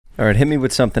All right, hit me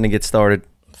with something to get started.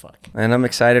 Fuck. And I'm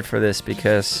excited for this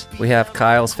because we have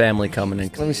Kyle's family coming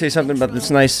in. Let me say something about this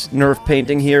nice Nerf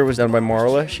painting here. It was done by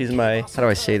Marla. She's my, how do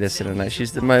I say this in a nice,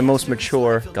 she's my most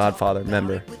mature Godfather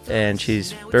member. And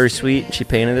she's very sweet. She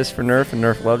painted this for Nerf and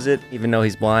Nerf loves it. Even though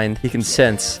he's blind, he can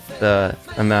sense the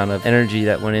amount of energy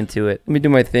that went into it. Let me do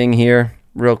my thing here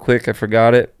real quick. I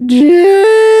forgot it.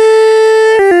 Jeff!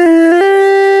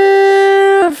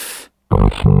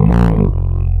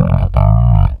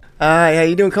 Hi, how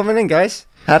you doing coming in, guys?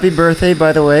 Happy birthday,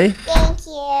 by the way. Thank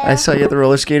you. I saw you at the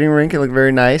roller skating rink. It looked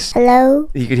very nice. Hello?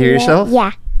 You could hear yourself?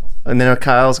 Yeah. And then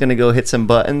Kyle's going to go hit some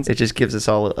buttons. It just gives us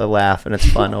all a laugh, and it's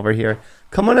fun over here.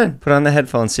 Come on in. Put on the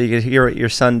headphones so you can hear what your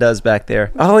son does back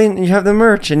there. Oh, and you have the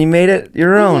merch, and you made it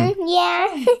your own.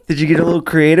 Yeah. Did you get a little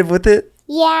creative with it?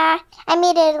 Yeah. I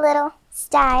made it a little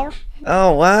style.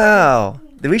 Oh, wow.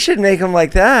 We should make them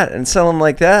like that and sell them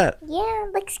like that. Yeah,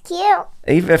 looks cute.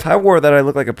 Even if I wore that, I'd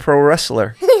look like a pro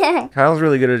wrestler. Kyle's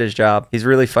really good at his job. He's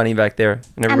really funny back there,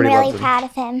 and I'm everybody really loves him. proud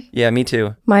of him. Yeah, me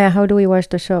too. Maya, how do we watch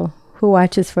the show? Who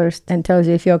watches first and tells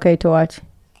you if you're okay to watch?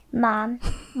 Mom.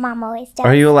 Mom always does.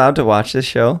 Are you allowed to watch this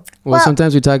show? Well, Well-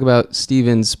 sometimes we talk about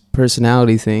Steven's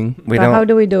personality thing. We But don't. how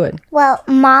do we do it? Well,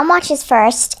 Mom watches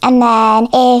first, and then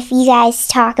if you guys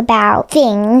talk about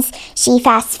things, she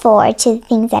fast forward to the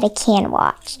things that I can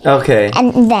watch. Okay.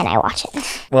 And then I watch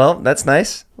it. Well, that's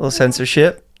nice. A little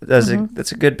censorship. That's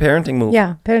a good parenting move.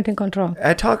 Yeah, parenting control.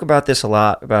 I talk about this a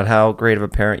lot, about how great of a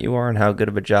parent you are and how good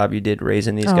of a job you did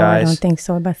raising these I guys. don't think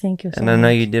so, but thank you so And I know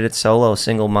much. you did it solo,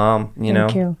 single mom, you know.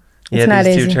 Thank you. Yeah, It's not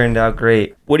these easy. two turned out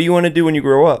great. What do you want to do when you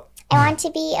grow up? I want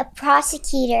to be a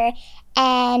prosecutor,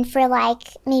 and for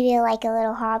maybe a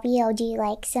little hobby, I'll do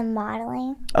some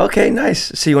modeling. Okay,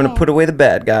 nice. So you want to put away the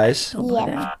bad guys,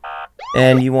 Yeah.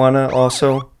 and you want to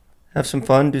also have some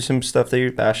fun, do some stuff that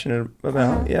you're passionate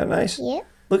about. Yeah, nice. Yep.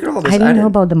 Look at all this. I didn't know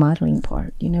about the modeling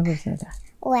part. You never said that.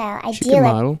 Well, She can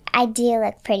model. I do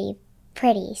look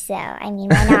pretty, so I mean,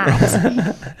 why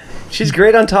not? She's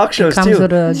great on talk shows comes too.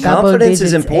 with a double Confidence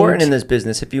is digits important age. in this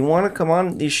business. If you want to come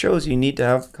on these shows, you need to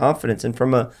have confidence. And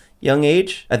from a young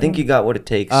age, I think you got what it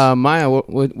takes. Maya,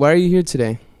 why are you here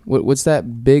today? What's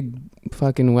that big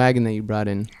fucking wagon that you brought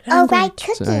in? Oh, right,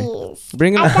 cookies. Sorry.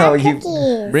 Bring it I up. got you-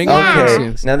 cookies. Bring it yeah. up. Okay.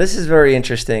 Yes. Now this is very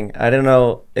interesting. I don't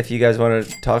know if you guys want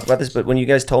to talk about this, but when you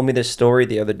guys told me this story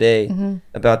the other day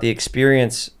about the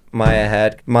experience Maya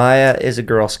had, Maya is a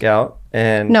Girl Scout,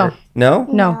 and No. No?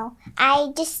 No.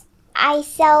 I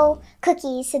sell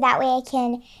cookies so that way I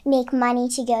can make money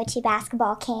to go to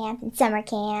basketball camp and summer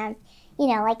camp. You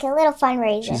know, like a little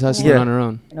fundraiser. She's hustling Yeah. on her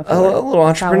own. A little I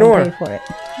entrepreneur. won't pay for it.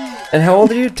 And how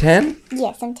old are you? 10?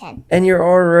 Yes, I'm 10. And you're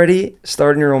already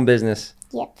starting your own business.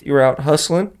 Yep. You were out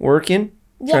hustling, working,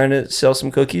 Yeah. trying to sell some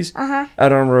cookies. Uh-huh.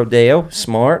 Out on Rodeo,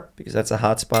 smart, because that's a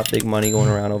hot spot, big money going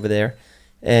around over there.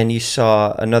 And you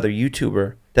saw another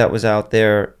YouTuber that was out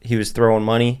there. He was throwing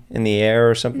money in the air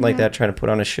or something like that, trying to put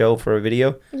on a show for a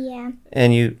video. Yeah.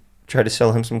 And you tried to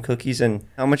sell him some cookies. And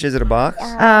how much is it a box?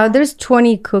 There's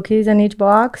 20 cookies in each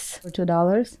box for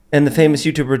 $2. And the famous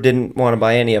YouTuber didn't want to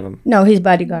buy any of them. No, his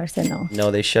bodyguard said no.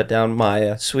 No, they shut down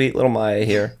Maya. Sweet little Maya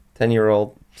here,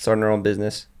 10-year-old, starting her own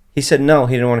business. He said no,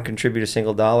 he didn't want to contribute a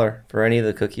single dollar for any of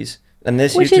the cookies. And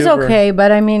this Which YouTuber, is okay,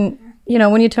 but I mean,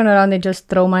 when you turn around, they just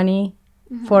throw money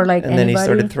for and then anybody. he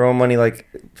started throwing money,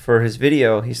 for his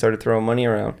video, he started throwing money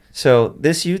around. So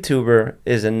this YouTuber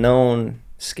is a known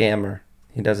scammer.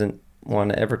 He doesn't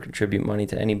want to ever contribute money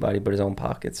to anybody but his own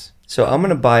pockets. So I'm going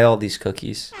to buy all these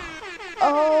cookies.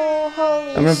 Oh,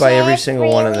 holy I'm going to buy every shit,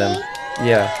 single one of them. really?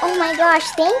 Yeah. Oh my gosh,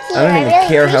 thank you. I don't even really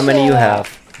care how many you appreciate it.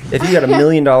 have. If you got $1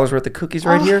 million worth of cookies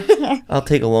right here, I'll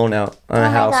take a loan out on a my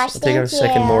house. gosh, I'll take out a thank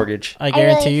second you. mortgage. I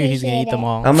guarantee really you he's going to eat appreciate them it.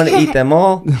 all. I'm going to eat them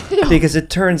all because it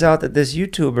turns out that this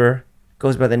YouTuber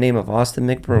goes by the name of Austin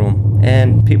McBroom.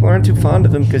 And people aren't too fond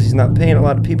of him because he's not paying a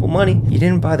lot of people money. You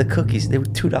didn't buy the cookies. They were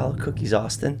 $2 cookies,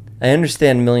 Austin. I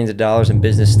understand millions of dollars in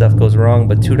business stuff goes wrong,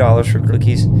 but $2 for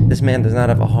cookies, this man does not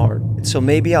have a heart. So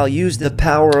maybe I'll use the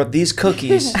power of these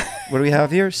cookies. What do we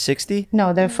have here? 60?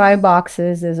 No, there are 5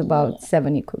 boxes. There's about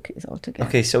 70 cookies altogether.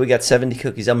 Okay, so we got 70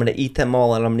 cookies. I'm going to eat them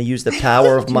all, and I'm going to use the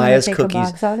power of Maya's take a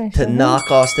cookies box out and to show them? knock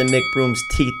Austin McBroom's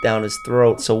teeth down his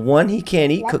throat. So, 1, he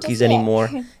can't eat Love to cookies see it. anymore.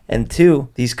 And 2,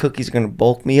 these cookies are going to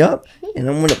bulk me up, and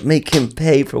I'm going to make him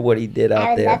pay for what he did out I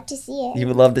would there. love to see it. You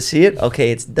would love to see it?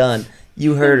 Okay, it's done.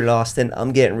 You heard it, Austin.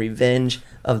 I'm getting revenge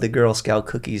of the Girl Scout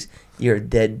cookies. You're a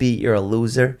deadbeat. You're a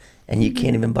loser. And you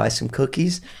can't even buy some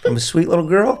cookies from a sweet little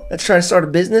girl that's trying to start a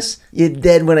business? You're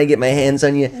dead when I get my hands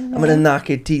on you. I'm going to knock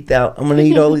your teeth out. I'm going to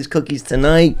eat all these cookies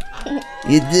tonight.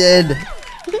 You're dead.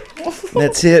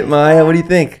 That's it, Maya. What do you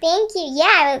think? Thank you.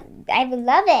 Yeah, I would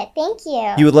love it. Thank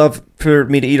you. You would love for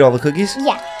me to eat all the cookies?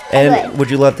 Yeah. And I would. would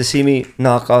you love to see me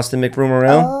knock Austin McBroom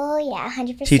around? Oh yeah,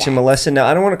 100%. Teach him a lesson? Now,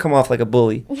 I don't want to come off like a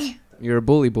bully. You're a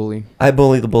bully. I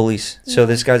bully the bullies. So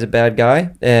this guy's a bad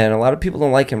guy, and a lot of people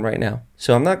don't like him right now.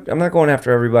 So I'm not going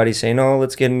after everybody saying, "Oh,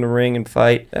 let's get in the ring and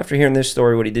fight." After hearing this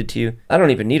story, what he did to you, I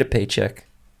don't even need a paycheck.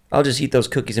 I'll just eat those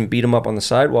cookies and beat him up on the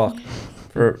sidewalk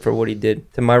for what he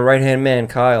did. To my right-hand man,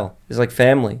 Kyle, is like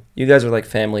family. You guys are like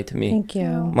family to me. Thank you.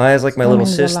 Maya's like my That little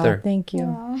means a lot. sister. Thank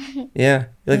you. Yeah,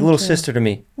 you're like a little sister to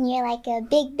me. You're like a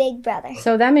big brother.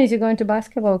 So that means you're going to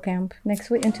basketball camp next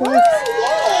week in 2 weeks.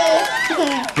 Yay!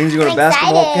 It means you're going to I'm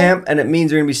basketball excited. camp, and it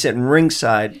means you're going to be sitting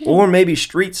ringside, or maybe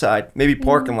street side, maybe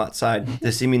parking lot side,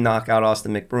 to see me knock out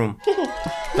Austin McBroom.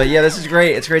 But yeah, this is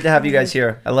great. It's great to have you guys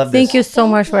here. I love this. Thank you so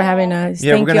much for having us.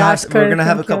 Yeah, Thank we're you, gonna have Oscar. we're gonna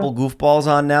have a Thank you. couple goofballs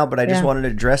on now, but I just Yeah. wanted to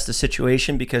address the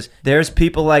situation because there's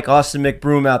people like Austin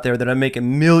McBroom out there that are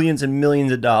making millions and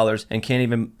millions of dollars and can't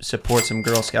even support some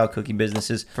Girl Scout cookie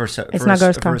businesses It's not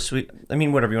Girl Scout. a sweet. I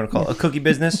mean, whatever you want to call it, a cookie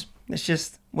business. It's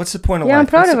just what's the point of Yeah, life? I'm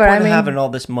proud what's of the her. point I mean, of having all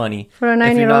this money for a if you're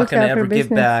 9-year-old not to going to have her ever give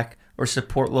business. back or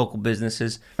support local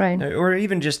businesses, Right. Or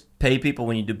even just pay people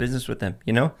when you do business with them.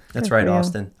 You know, that's Good right, for you.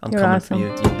 Austin. I'm You're coming awesome. for you.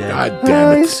 You dead. God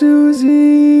damn it.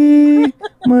 Susie,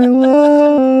 my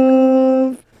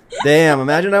love. Damn,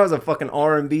 imagine I was a fucking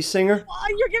R&B singer.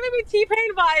 Oh, you're giving me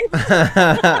T-Pain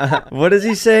vibes. What does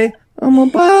he say? I'm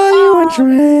gonna buy you a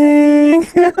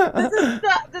drink.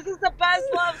 This is the best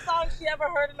love song she ever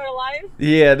heard in her life.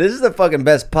 Yeah, this is the fucking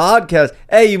best podcast.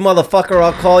 Hey, you motherfucker,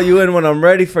 I'll call you in when I'm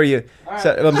ready for you.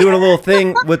 So I'm doing a little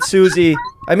thing with Susie.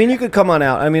 I mean, you could come on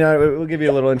out. I mean, we'll give you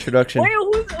a little introduction. Wait,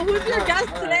 who's your guest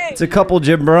today? It's a couple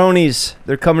jabronis.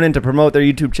 They're coming in to promote their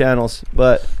YouTube channels.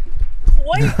 But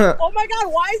Wait, oh my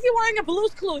God, why is he wearing a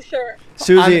Blue's Clues shirt?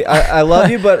 Susie, I love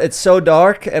you, but it's so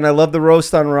dark, and I love the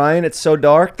roast on Ryan. It's so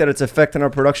dark that it's affecting our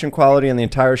production quality on the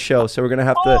entire show. So we're gonna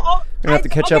have to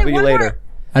catch up with you one later. more-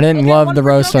 I didn't okay, love one the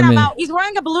more roast joke on and me. I'm out. He's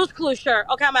wearing a Blue's Clues shirt.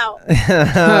 Okay, I'm out.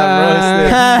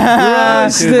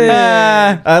 Roasted.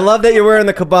 I love that you're wearing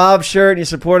the kebab shirt and you're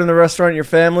supporting the restaurant and your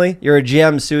family. You're a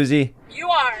gem, Susie. You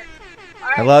are. All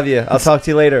right. I love you. I'll talk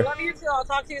to you later. Love you too. I'll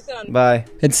talk to you soon. Bye.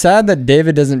 It's sad that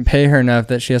David doesn't pay her enough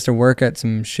that she has to work at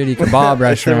some shitty kebab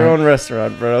It's their restaurant. own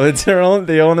restaurant, bro. It's their own.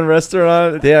 They own the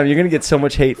restaurant. Damn, you're gonna get so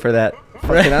much hate for that.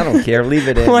 Fucking, I don't care. Leave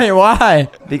it in. Wait, why?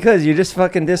 Because you just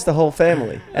fucking dissed the whole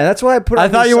family, and that's why I put. I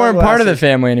on thought these you weren't part of the sunglasses.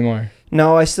 family anymore.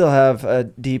 No, I still have a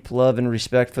deep love and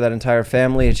respect for that entire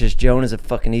family. It's just Joan is a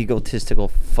fucking egotistical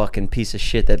fucking piece of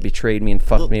shit that betrayed me and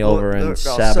fucked me over and I'll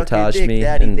suck your sabotaged dick, me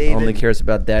Daddy and David. only cares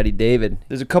about Daddy David.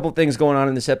 There's a couple things going on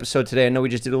in this episode today. I know we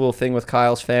just did a little thing with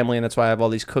Kyle's family, and that's why I have all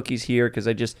these cookies here, because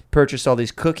I just purchased all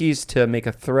these cookies to make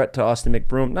a threat to Austin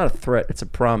McBroom. Not a threat, it's a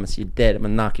promise. You're dead. I'm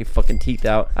gonna knock your fucking teeth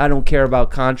out. I don't care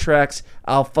about contracts.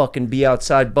 I'll fucking be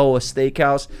outside Boa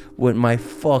Steakhouse with my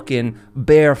fucking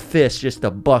bare fist just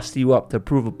to bust you up to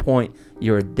prove a point.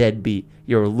 You're a deadbeat.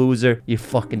 You're a loser. You're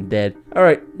fucking dead. All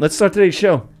right, let's start today's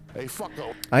show. Hey, fuck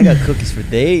no. I got cookies for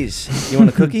days. You want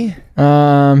a cookie?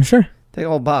 Sure. Take a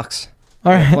whole box.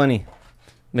 All I got right. plenty.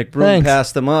 McBroom Thanks.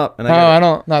 passed them up, and Oh, I I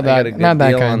don't. Not got a that. good Not that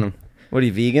deal on kind. them. What are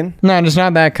you, vegan? No, just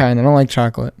not that kind. I don't like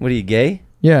chocolate. What are you, gay?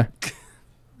 Yeah.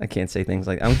 I can't say things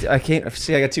like I can't.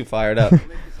 See, I got too fired up.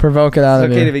 Provoke it out It's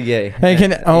of okay you. to be gay. Hey,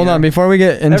 You hold know? on before we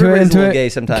get into Everybody's a little it. gay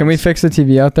sometimes. Can we fix the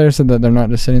TV out there so that they're not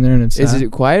just sitting there and it's Is sad?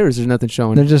 it quiet or is there nothing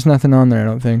showing? There's just nothing on there. I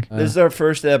don't think. This is our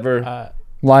first ever.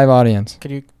 Live audience.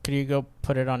 Could you go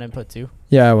put it on input too?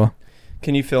 Yeah, I will.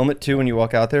 Can you film it too when you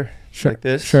walk out there? Sure. Like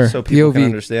this? Sure. So people can POV.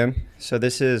 understand. So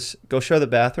this is, go show the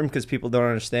bathroom because people don't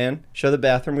understand. Show the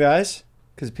bathroom, guys,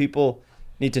 because people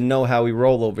need to know how we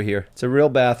roll over here. It's a real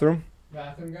bathroom.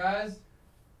 Bathroom guys.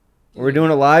 We're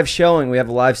doing a live showing. We have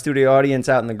a live studio audience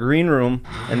out in the green room,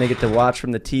 and they get to watch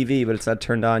from the TV, but it's not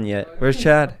turned on yet. Where's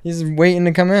Chad? He's waiting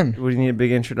to come in. Would you need a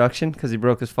big introduction because he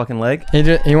broke his fucking leg?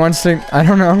 He wants to. I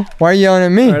don't know. Why are you yelling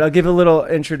at me? All right, I'll give a little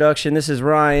introduction. This is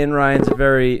Ryan. Ryan's a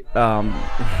very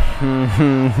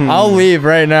I'll leave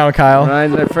right now, Kyle.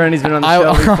 Ryan's my friend. He's been on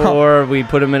the show before. We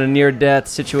put him in a near-death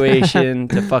situation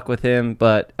to fuck with him,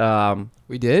 but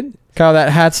We did? Kyle, that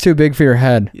hat's too big for your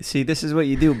head. you see, this is what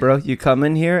you do, bro. You come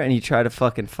in here and you try to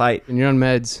fucking fight. And you're on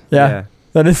meds. Yeah,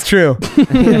 that is true.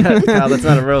 Yeah, Kyle, that's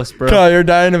not a roast, bro. Kyle, you're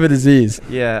dying of a disease.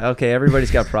 Yeah, okay, everybody's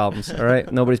got problems, all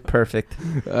right? Nobody's perfect.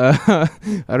 I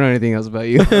don't know anything else about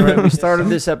you. All right, we started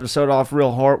this episode off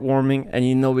real heartwarming, and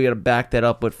you know we gotta back that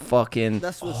up with fucking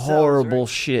That's what sells, horrible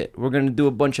shit. We're gonna do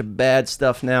a bunch of bad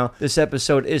stuff now. This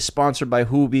episode is sponsored by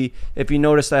Hoobie. If you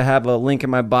noticed, I have a link in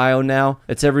my bio now.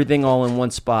 It's everything all in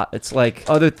one spot. It's like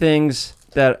other things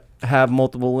that have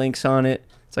multiple links on it.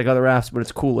 It's like other apps, but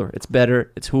it's cooler. It's better.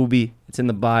 It's Hoobie. It's in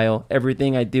the bio.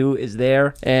 Everything I do is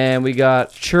there. And we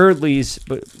got Churdley's,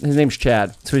 but his name's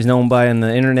Chad. So he's known by on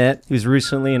the internet. He was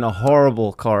recently in a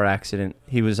horrible car accident.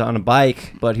 He was on a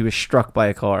bike, but he was struck by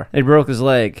a car. He broke his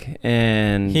leg,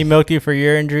 and He milked you for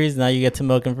your injuries. Now you get to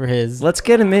milk him for his. let's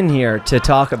get him in here to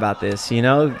talk about this,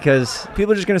 because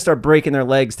people are just going to start breaking their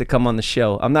legs to come on the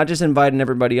show. I'm not just inviting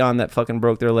everybody on that fucking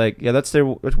broke their leg. Yeah, that's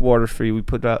water for you. We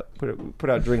put out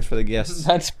drinks for the guests.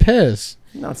 That's piss.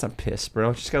 No, it's not piss, bro.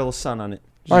 It's just got a little sun on it.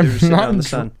 Just I'm sitting out in the not,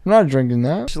 sun. I'm not drinking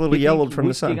that. Just a little yellowed from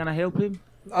the sun. help him?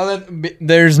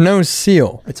 There's no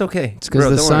seal. It's okay. It's because Bro,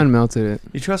 the don't sun worry. melted it.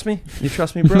 You trust me? You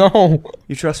trust me, bro? No.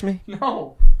 You trust me?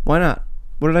 No. Why not?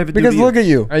 What did I ever do Because to you? look at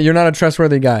you. You're not a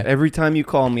trustworthy guy. Every time you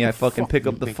call me, I fucking pick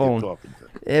up the phone.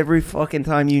 Every fucking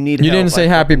time you need help. You didn't say I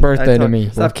happy fucking- birthday I to talk- me.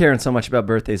 Stop caring so much about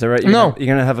birthdays, all right? No. You're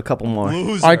gonna have a couple more.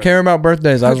 I care about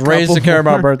birthdays. I was raised to care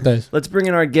about birthdays. Let's bring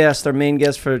in our guest, our main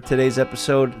guest for today's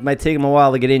episode. It might take him a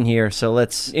while to get in here, so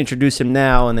let's introduce him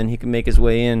now, and then he can make his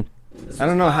way in. I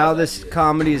don't know how this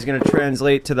comedy is going to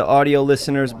translate to the audio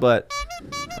listeners, but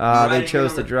they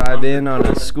chose to drive in on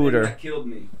a scooter.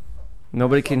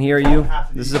 Nobody can hear you.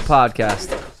 This is a podcast.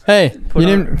 Hey, you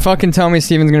didn't fucking tell me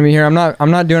Steven's gonna be here. I'm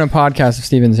not doing a podcast if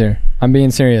Steven's here. I'm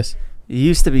being serious. You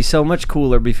used to be so much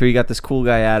cooler before you got this cool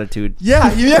guy attitude.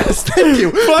 Yeah, yes, thank you.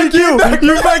 Fuck you. You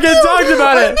fucking talked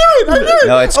about it.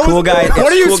 No, it's cool guy. It's What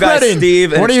are you cool guy spreading?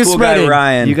 Steve and What are it's you cool spreading? guy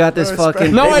Ryan. You got this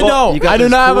fucking... No, I don't. You got I do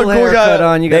this not have a cool haircut guy.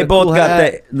 on. You They a both cool got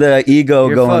hat. the ego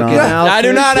Your going fucking on. outfit. I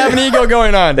do not have an ego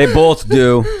going on. They both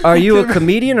do. Are you a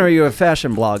comedian or are you a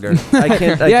fashion blogger? I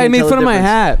can't Yeah, he can't made tell fun the of my difference.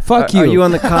 hat. Fuck Are you. you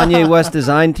on the Kanye West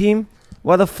design team?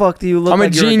 Why the fuck do you look I'm a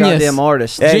like you're genius. a goddamn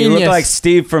artist? Hey, you look Genius. like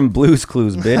Steve from Blue's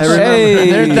Clues, bitch. I remember.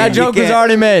 Hey. That joke was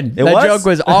already made. It That was? joke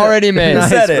was already made. Nice,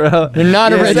 said it. bro. You're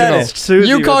not Yeah, original. it's Susie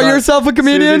You was call on- yourself a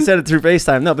comedian? Susie said it through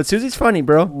FaceTime. No, but Susie's funny,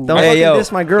 bro. Don't Hey, fucking yo.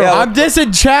 diss my girl. Yo. I'm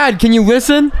dissing Chad. Can you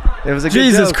listen? It was a good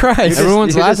Jesus joke. Christ. You're just-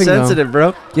 Everyone's you're just laughing, though. sensitive,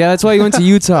 bro. Yeah, that's why you went to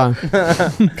Utah.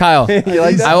 Kyle, You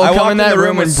like that? I will I come walked in that in the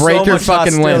room room and with break so your much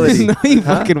fucking hostility. limbs. No, you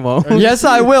fucking won't. Yes,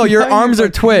 I will. Your arms are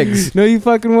twigs. No, you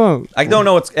fucking won't. I don't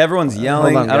know what's everyone's yelling.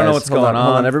 Hold on, I don't know guys. what's Hold going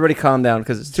Hold on. Everybody calm down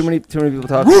because it's too many people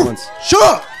talking at once.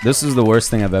 This is the worst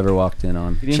thing I've ever walked in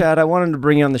on. Chad, I wanted to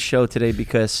bring you on the show today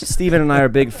because Steven and I are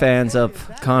big fans of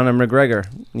Conor McGregor.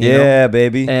 you know? Yeah,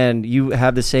 baby. And you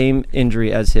have the same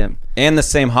injury as him. And the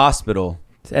same hospital,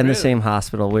 And the same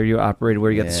hospital where you operated, where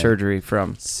you got the Yeah. surgery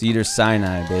from. Cedar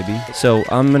Sinai, baby. So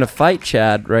I'm going to fight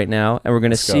Chad right now, and we're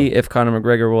going to Let's go. see if Conor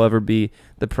McGregor will ever be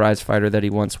the prize fighter that he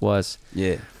once was.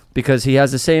 Yeah. Because he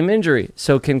has the same injury.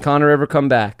 So can Conor ever come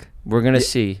back? We're going to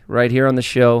see right here on the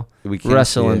show. We can't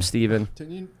Wrestle see him, it.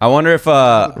 Steven. I wonder if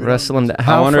Wrestle him.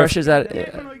 How wonder fresh if- is that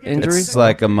injury? it's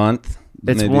like a month.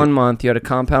 It's maybe. 1 month. You had a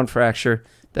compound fracture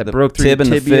that The broke through tib your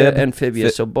and the tibia fib. and fibia.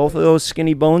 Fi- So both of those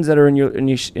skinny bones that are in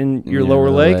your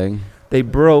lower leg, they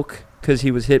broke because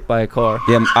he was hit by a car.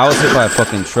 Yeah, I was hit by a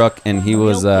fucking truck, and he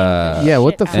was. Yeah,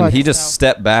 what the fuck? And he just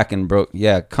stepped back and broke.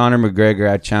 Yeah, Conor McGregor,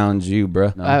 I challenge you,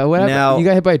 bro. No. What happened? Now- You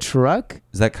got hit by a truck?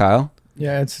 Is that Kyle?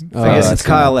 Yeah, it's. I guess that's it's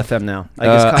Kyle good. FM now. I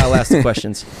guess Kyle asked the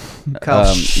questions.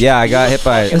 Kyle, Yeah, I got hit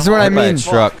by. This is what I hit by a mean.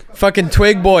 truck. Fucking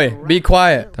twig boy. Be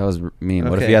quiet. That was mean.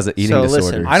 What if Okay, he has an eating so disorder?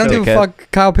 listen, I don't So- give a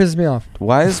fuck. Kyle pisses me off.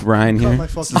 Why is Ryan here?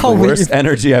 This is Oh, the worst you-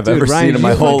 energy I've ever Ryan, seen in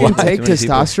my you whole fucking life. take Too many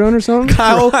people. testosterone or something?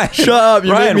 Kyle, shut up.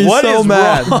 You Ryan, made me what so is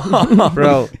mad.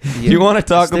 bro, You want to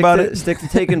talk about it? Stick to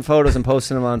taking photos and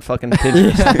posting them on fucking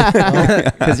Pinterest.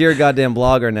 Because you're a goddamn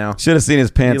blogger now. Should have seen his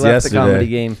You pants left the comedy yesterday.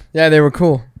 game. Yeah, they were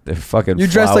cool. They're fucking. You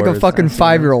dressed like a flowers. fucking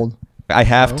 5-year-old. I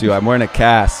have to. I'm wearing a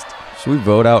cast. Should we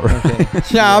vote out? Okay.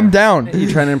 Yeah, I'm down.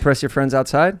 You trying to impress your friends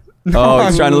outside? Oh,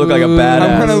 he's trying to look like a badass.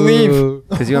 I'm gonna leave.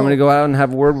 Because you want me to go out and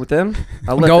have a word with them?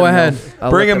 I'll let Go them ahead. know. I'll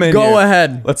Bring let him them- in. Go here.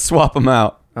 ahead. Let's swap him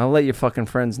out. I'll let your fucking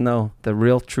friends know the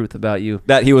real truth about you.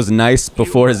 That he was nice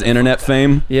before his internet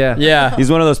fame. Yeah. Yeah. He's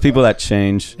one of those people that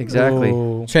change. Exactly.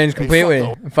 Changed completely.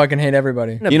 I fucking hate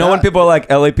everybody. You know when people are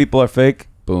like, LA people are fake?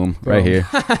 Boom. Right here.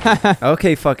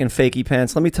 Okay, fucking fakey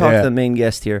pants. Let me talk Yeah. to the main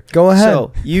guest here. Go ahead.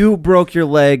 So, you broke your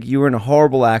leg. You were in a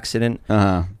horrible accident.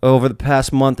 Uh-huh. Over the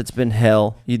past month, it's been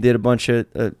hell. You did a bunch of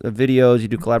videos. You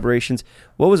do collaborations.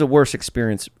 What was a worse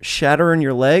experience? Shattering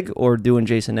your leg or doing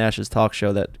Jason Nash's talk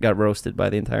show that got roasted by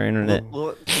the entire internet?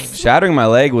 Shattering my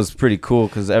leg was pretty cool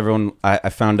because I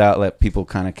found out that people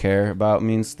kind of care about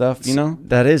me and stuff, you know?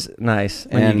 That is nice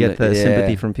when And, you get the yeah.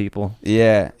 sympathy from people.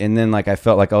 Yeah. And then, like, I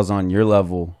felt like I was on your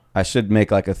level. I should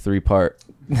make, like, a 3-part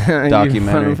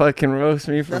documentary. You want to fucking roast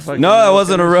me for fucking... No, it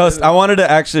wasn't a roast. I wanted to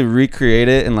actually recreate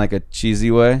it in like a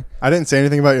cheesy way. I didn't say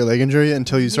anything about your leg injury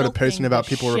until you started Milking posting about the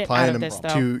people shit replying out of this, though.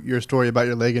 to your story about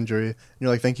your leg injury. And you're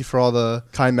like, thank you for all the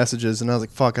kind messages. And I was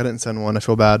like, fuck, I didn't send one. I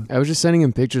feel bad. I was just sending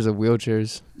him pictures of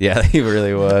wheelchairs. Yeah, he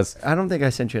really was. I don't think I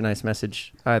sent you a nice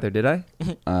message either, did I?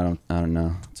 I don't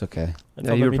know. It's okay.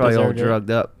 No, you were probably all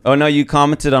drugged up. Oh no, you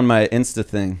commented on my Insta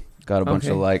thing. Got a bunch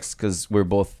Okay. of likes because we're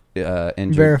both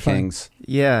injured Verified. kings.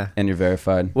 Yeah. And you're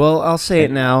verified. Well, I'll say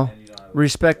it now.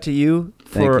 Respect to you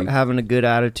for Thank you. having a good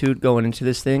attitude going into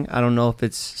this thing. I don't know if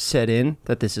it's set in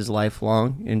that this is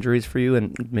lifelong injuries for you,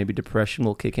 and maybe depression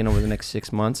will kick in over the next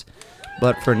 6 months.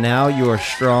 But for now, you are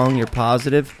strong, you're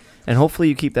positive, and hopefully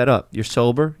you keep that up. You're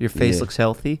sober, your face looks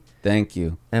healthy. Thank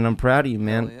you. And I'm proud of you,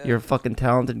 man. You're a fucking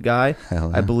talented guy.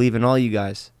 Hell I yeah. believe in all you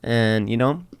guys. And, you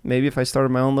know, maybe if I started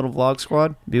my own little vlog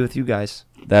squad, be with you guys.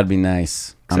 That'd be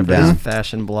nice. Except I'm for down. this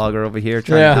fashion blogger over here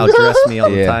trying to outdress me all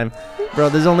the Yeah. time. Bro,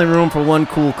 there's only room for one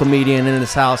cool comedian in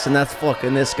this house, and that's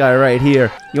fucking this guy right here.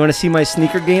 You want to see my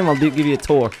sneaker game? I'll give you a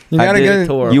tour. I did. a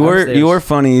tour. You upstairs. were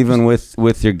funny even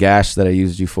with your gash that I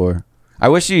used you for. I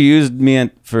wish you used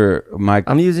me for my.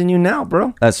 I'm using you now,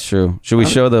 bro. That's true. Should we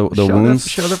show the wounds?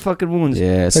 Show the fucking wounds.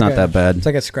 Yeah, it's not that bad. It's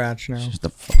like a scratch now. Just the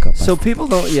fuck up. So people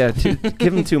don't. Yeah,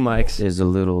 give him 2 mics. There's a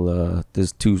little.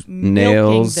 There's 2 Milking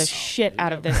nails. the shit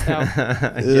out of this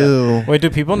though. Ew. Wait, do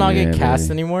people not Yeah, get cast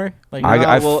baby. anymore? Like,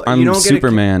 I'm you don't get a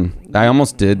Superman. I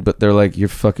almost did, but they're like, you're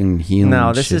fucking healing. No,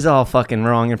 and this shit. is all fucking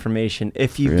wrong information.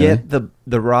 If you Really? get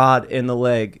the rod in the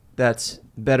leg, that's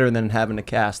better than having a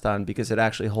cast on because it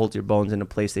actually holds your bones into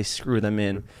place. They screw them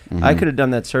in. Mhm. I could have done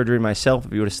that surgery myself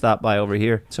if you would have stopped by over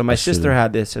here. So my I sister should've.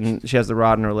 had this, and she has the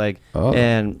rod in her leg, Oh.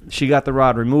 and she got the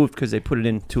rod removed because they put it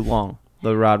in too long.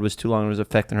 The rod was too long. It was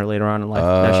affecting her later on in life.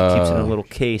 Now she keeps it in a Oh. little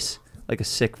case like a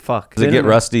sick fuck. Does it get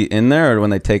rusty in there, or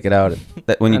when they take it out?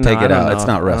 When you No, take I it don't out, it's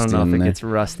know. not rusty I don't know in if it there. gets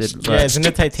rusted. yeah, But, isn't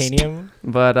it titanium?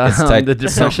 but It's tight- the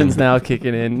depression's now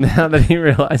kicking in now that he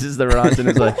realizes the rod's in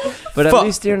his leg. But at Fuck.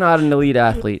 least you're not an elite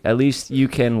athlete. At least you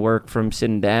can work from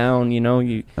sitting down. You know,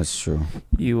 That's true.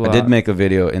 you. I did make a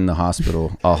video in the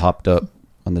hospital, all hopped up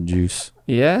on the juice.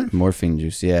 Yeah. Morphine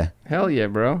juice. Yeah. Hell yeah,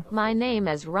 bro. My name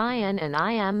is Ryan and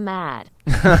I am mad.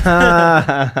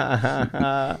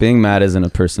 Being mad isn't a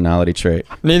personality trait.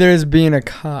 Neither is being a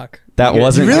cock. That You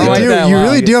wasn't. really I like do. that You laugh.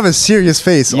 really do have a serious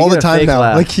face You all get the a time fake now.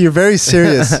 laugh. Like you're very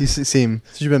serious. You seem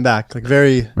since you've been back. Like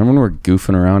very. Remember when we were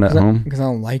goofing around at home? Because I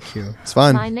don't like you. It's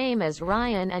fun. My name is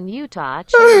Ryan and Utah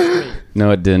changed me.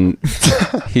 No, it didn't.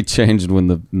 He changed when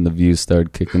the views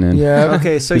started kicking in. Yeah.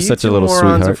 Okay, so He's you such a two little morons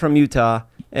are sweetheart. from Utah,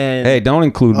 and Hey, don't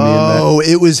include me in Oh, that.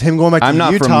 it was him going back to I'm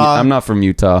not Utah. from. I'm not from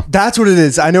Utah. That's what it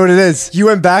is. I know what it is. You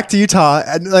went back to Utah,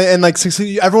 and like so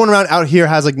everyone around out here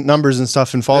has like numbers and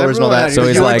stuff and followers and all that. Everyone out here- So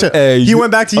he's You went like, to- hey, he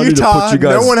went back to I need to Utah. put you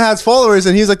guys- No one has followers,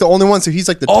 and he's like the only one. So he's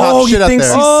like the top Oh, shit he out thinks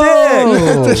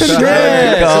there. he's sick. shit.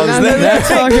 There it goes. That's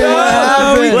fucking what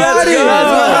happened. We got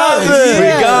it.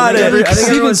 We got it. I think Steven's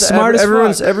everyone's smart as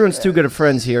fuck. everyone's too good of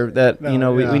friends here that you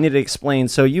know yeah. we need to explain.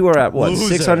 So you are at what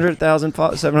 600,000,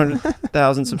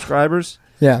 700,000 subscribers,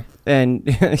 Yeah. and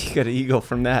you got an ego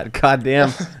from that. Goddamn,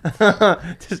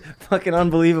 just fucking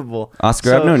unbelievable.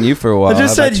 Oscar, I've known you for a while. I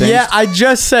just Have said changed? yeah. I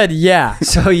just said yeah.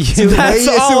 So you That's It's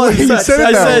all the I way you said. said I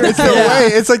it. Though. said It's the yeah. way.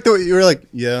 It's like the you were like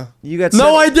yeah. you got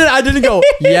No, I did. I didn't go.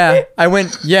 Yeah. I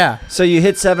went. Yeah. So you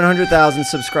hit 700,000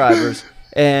 subscribers,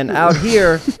 and out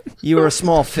here you were a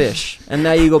small fish, and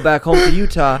now you go back home to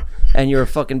Utah, and you're a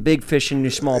fucking big fish in your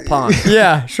small pond.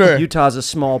 Yeah. Sure. Utah's a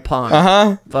small pond. Uh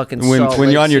huh. Fucking When Salt you're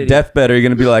Lake on your City. deathbed, are you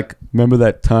gonna be like, remember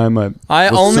that time I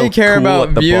was only so care cool about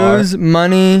at the bar?" views,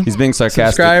 money, He's being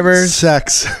sarcastic. subscribers,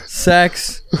 Sex.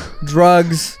 sex,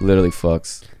 drugs. Literally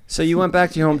fucks. So you went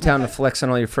back to your hometown to flex on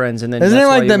all your friends, and then Isn't that's it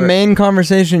why like you the were- main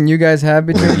conversation you guys have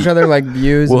between each other, like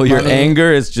views? Well, your money?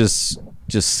 anger is just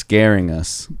scaring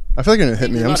us. I feel like you're gonna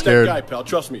hit me. I'm scared. That guy, pal.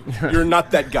 Trust me. You're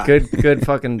not that guy. Good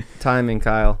fucking timing,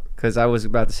 Kyle. Because I was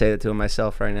about to say that to him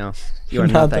myself right now. You are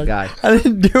not that guy. I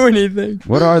didn't do anything.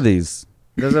 What are these?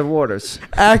 Those are waters.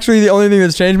 Actually, the only thing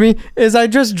that's changed me is I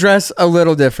just dress a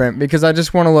little different because I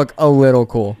just want to look a little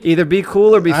cool. Either be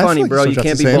cool or be I feel funny, like bro. you You still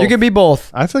can't dress be the same. both. You can be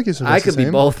both. I feel like you're I could be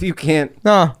both. You can't.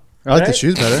 No. I like the Right?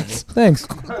 shoes better. Thanks.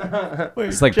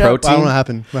 It's like I don't know protein. what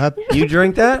happened. What happened? You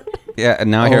drink that? Yeah,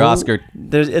 and now I hear Oscar.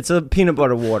 It's a peanut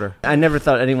butter water. I never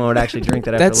thought anyone would actually drink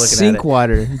that after That's looking sink at it.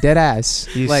 water. Dead ass.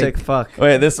 You Like, sick fuck.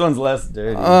 Wait, this one's less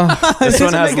dirty. This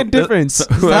doesn't make a difference.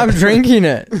 Stop drinking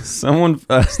it. Someone.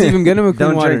 Steven, get him a clean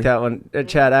Don't water. drink that one.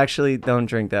 Chad, actually, don't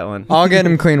drink that one. I'll get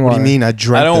him clean What water. do you mean? I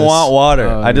drank I don't this. want water.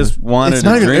 Oh, I just wanted It's to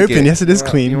not even drink open. it. Yes, it is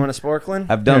clean. You want a sparkling?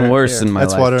 I've done worse Here. in my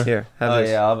That's life. water. Here, have Oh this.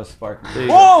 yeah, I'll have a sparkling. There you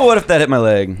Whoa! What if that hit my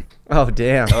leg? Oh,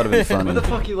 damn. That would have been funny. What the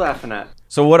fuck you laughing at?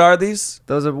 So what are these?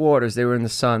 Those are waters. They were in the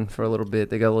sun for a little bit.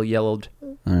 They got a little yellowed.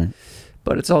 All right.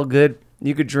 But it's all good.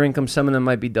 You could drink them. Some of them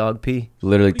might be dog pee.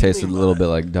 Literally tasted a little bit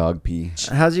like dog pee.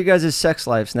 How's you guys' sex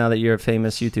lives now that you're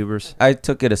famous YouTubers? I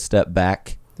took it a step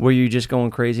back. Were you just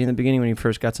going crazy in the beginning when you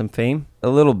first got some fame? A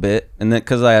little bit, and then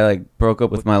because I like broke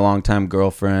up with my longtime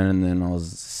girlfriend, and then I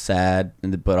was sad,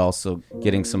 but also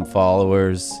getting some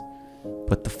followers.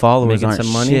 But the followers Making aren't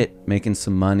some money? shit. Making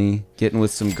some money, getting with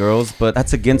some girls, but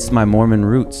that's against my Mormon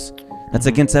roots. That's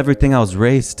against everything I was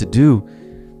raised to do.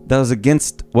 That was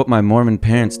against what my Mormon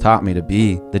parents taught me to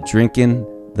be. The drinking,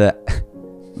 the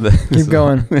Keep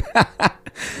going.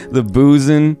 the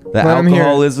boozing, the Let 'em hear it.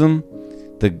 alcoholism,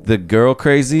 the girl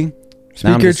crazy.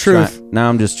 Speak your truth. Now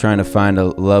I'm just trying to find a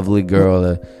lovely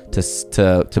girl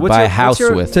to buy a house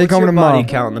with. Take what's home your to body mom.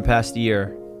 count in the past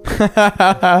year?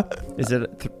 Is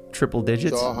it triple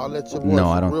digits? No,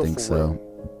 I don't think so.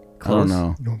 I don't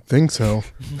know. I don't think so.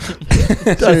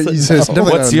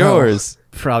 What's yours?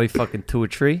 Probably fucking 2 or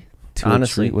 3. Two or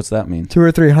Honestly. three? What's that mean? 2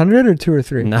 or 300 or 2 or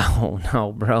 3?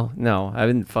 No, bro. No, I've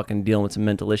been fucking dealing with some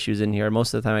mental issues in here.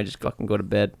 Most of the time, I just fucking go to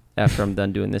bed after I'm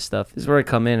done doing this stuff. This is where I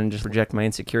come in and just project my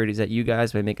insecurities at you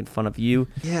guys by making fun of you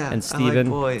and Steven.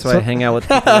 boys. That's why I hang out with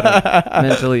people that are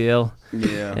mentally ill.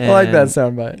 Yeah. I like that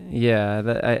And, soundbite.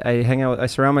 Yeah, I hang out. I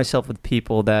surround myself with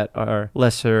people that are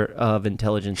lesser of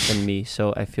intelligence than me,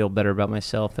 so I feel better about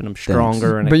myself and I'm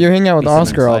stronger. And I But you can hang out with beat some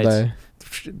Oscar all fights. day.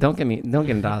 Don't get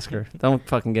into Oscar. Don't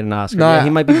fucking get an Oscar. No, Yeah, he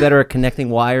might be better at connecting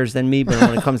wires than me, but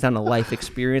when it comes down to life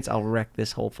experience, I'll wreck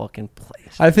this whole fucking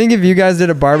place. I think if you guys did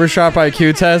a barbershop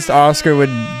IQ test, Oscar would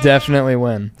definitely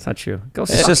win. It's not true. Go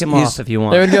It's suck just- him he's- off if you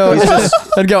want. They would go.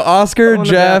 They'd go Oscar, Go in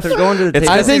the Jeff. bathroom, go into the It's-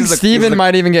 table. I think he's the- Steven he's the-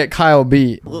 might even get Kyle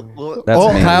beat. That's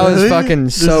Oh, me. Kyle is really? fucking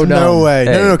so There's dumb. No way.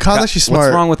 Hey, no, Kyle's actually smart.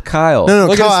 What's wrong with Kyle? No,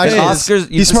 Look at Kyle his actually face. is. Oscar's, you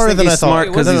He's just smarter think than I he's thought. smart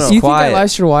because No, no, he's no. You think I quiet.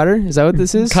 lost your water? Is that what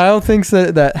this is? Kyle thinks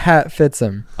that hat fits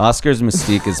him. Oscar's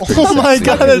mystique is pretty Oh my sexy.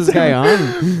 God, What is that's this guy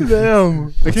on?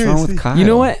 Damn. What's wrong with Kyle? You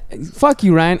know what? Fuck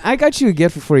you, Ryan. I got you a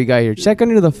gift before you got here. Check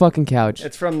under the fucking couch.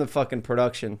 It's from the fucking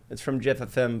production. It's from Jeff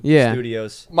FM Yeah.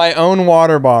 Studios. My own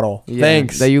water bottle. Yeah,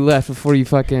 Thanks. that you left before you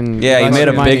fucking. Yeah, he lost made a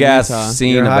your mind big in ass Utah.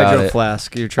 scene You're a about hydro it.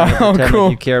 flask. You're trying to Oh, pretend cool.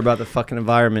 like you care about the fucking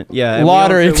environment. Yeah. and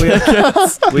Lottery we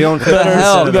tickets. We own 50% the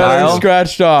hell, of that are Kyle?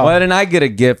 scratched off. Why didn't I get a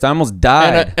gift? I almost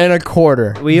died. And a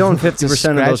quarter. We own 50% of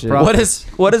those scratch it. profits.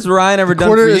 What has Ryan ever done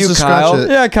Quarter for is you, to scratch Kyle? it.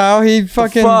 Yeah, Kyle. He The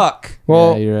fucking. fuck.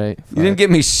 Well, Yeah, you're right. You didn't give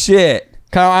me shit.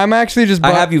 Kyle, I'm actually just.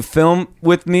 I have you film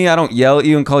with me. I don't yell at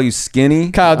you and call you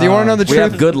skinny. Kyle, do you want to know the we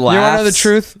truth? have good You want to know the laughs.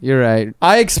 truth? You're right.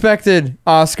 I expected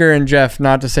Oscar and Jeff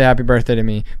not to say happy birthday to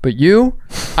me, but you,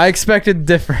 I expected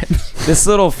different. This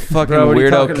little fucking Bro, what are you weirdo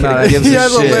talking kid about? gives He a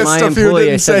has a shit. list My of who employee, I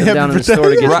didn't sent say him happy down in the birthday. store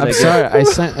to get Right. some I'm sorry. I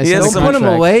sent. He has Don't some put him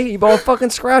contract. away. You all fucking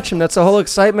scratch him. That's the whole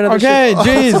excitement of the Okay, shit.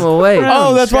 jeez. Put him away.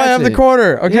 Oh, that's why I have the Scratch it.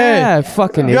 quarter. Okay. Yeah,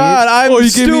 fucking idiot. God, I'm Oh, you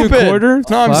stupid. gave me a quarter?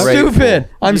 No, I'm Fuck. stupid.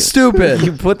 I'm stupid.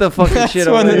 You put the fucking shit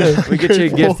what it away. is. We get you a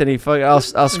gift and he fucking. I'll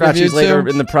scratch you these later too.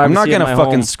 in the privacy I'm not of gonna my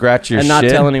fucking home scratch your and not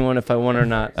shit. tell anyone if I won or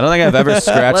not. I don't think I've ever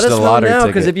scratched Let us a know lottery now,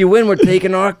 because ticket. if you win, we're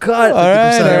taking our cut. All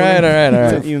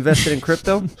right. You invested in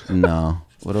crypto? No.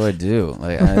 What do I do?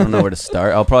 Like, I don't know where to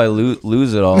start. I'll probably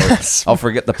lose it all. I'll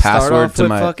forget the Start password off to with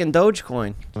my. fucking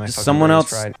Dogecoin. Just someone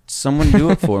else. Someone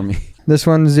do it for me. This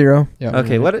one's 0. Yeah.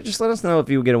 Okay, just let us know if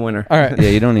you get a winner. All right. Yeah,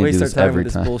 you don't need to Waste do our this time every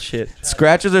with this time. bullshit.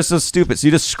 Scratches are so stupid. So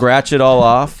you just scratch it all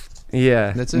off.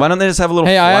 Yeah. That's it. Why don't they just have a little?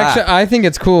 Hey, flap? I think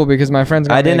it's cool because my friends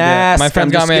got I me didn't a gift. ask. My friends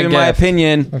I'm got just me a giving gift. my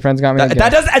opinion. My friends got me a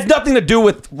That gift. has nothing to do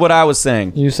with what I was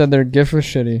saying. You said their gift was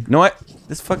shitty. You know what?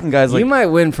 This fucking guy's like. You might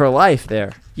win for life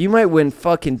there. You might win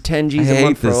fucking 10 G's I a hate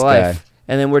month for this life. guy.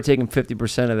 And then we're taking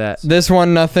 50% of that. This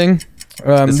one, nothing.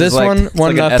 This This is like, one, it's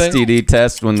one like nothing. an STD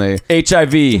test when they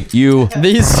HIV. You.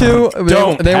 These two,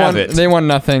 Don't they have won. it. They won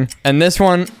nothing. And this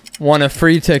one won a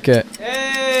free ticket.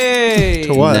 Hey.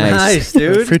 To what? Nice. Nice,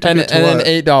 dude. Free And ticket to then what?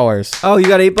 $8. Oh, you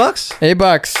got $8?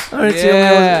 $8. All right, so you only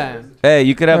owe us- Hey,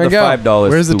 you could have There the we go. $5.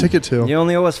 Where's the too. ticket to? You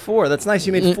only owe us 4. That's nice.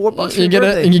 You made $4 for You your get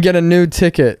birthday. you get a new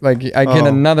ticket. Like I get Oh.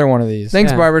 another one of these.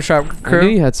 Thanks, Yeah. barbershop I knew crew.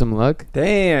 you had some luck.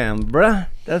 Damn, bruh.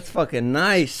 That's fucking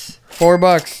nice.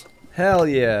 $4. Hell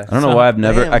yeah. I don't know why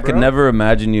I could bro. never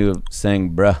imagine you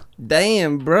saying bruh.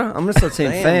 Damn, bro. I'm gonna start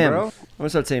saying fam. Bro. I'm gonna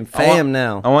start saying fam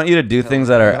now. I want you to do things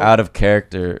that are out of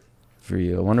character for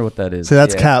you. I wonder what that is. Say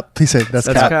that's cap. Please say that's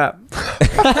cap.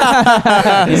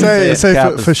 say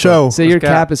cap for show. Say your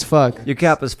cap is fuck. Your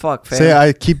cap is fuck, fam. Say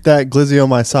I keep that glizzy on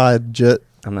my side, Jit.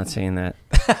 I'm not saying that.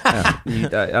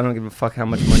 I don't give a fuck how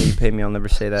much money you pay me. I'll never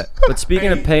say that. But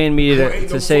speaking of paying me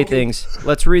to say things,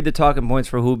 let's read the talking points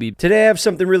for Hoobie. Today I have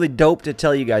something really dope to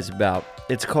tell you guys about.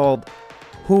 It's called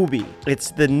Hoobie. It's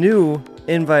the new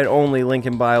invite-only link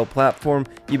in bio platform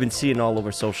you've been seeing all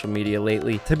over social media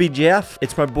lately. To be Jeff,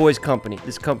 it's my boy's company.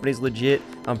 This company's legit.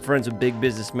 I'm friends with big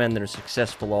businessmen that are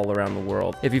successful all around the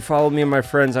world. If you follow me and my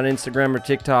friends on Instagram or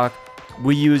TikTok,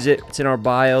 we use it. It's in our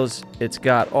bios. It's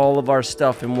got all of our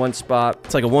stuff in one spot.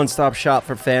 It's like a one-stop shop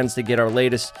for fans to get our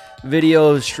latest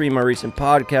videos, stream our recent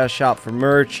podcast, shop for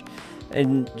merch,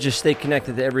 and just stay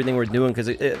connected to everything we're doing, because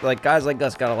like guys like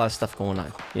us got a lot of stuff going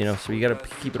on, you know, so you got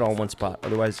to keep it all in one spot.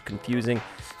 Otherwise it's confusing.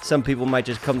 Some people might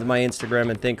just come to my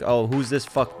Instagram and think, oh, who's this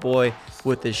fuck boy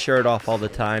with his shirt off all the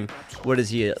time? What is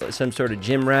he, some sort of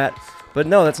gym rat? But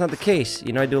no, that's not the case.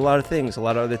 You know, I do a lot of things, a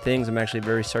lot of other things. I'm actually a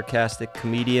very sarcastic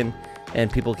comedian, and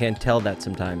people can't tell that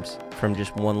sometimes from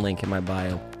just one link in my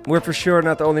bio. We're for sure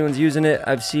not the only ones using it.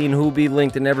 I've seen Hoobie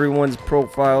linked in everyone's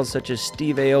profiles, such as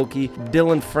Steve Aoki,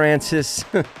 Dylan Francis.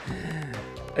 Who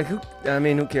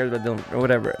cares about Dylan? Or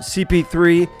whatever.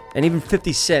 CP3, and even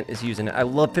 50 Cent is using it. I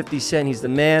love 50 Cent. He's the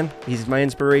man. He's my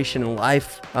inspiration in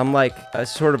life. I'm like a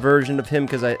sort of version of him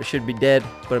because I should be dead,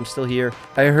 but I'm still here.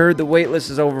 I heard the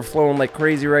waitlist is overflowing like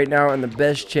crazy right now, and the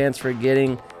best chance for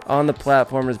getting on the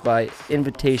platform is by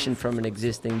invitation from an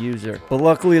existing user. But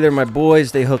luckily, they're my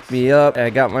boys. They hooked me up. I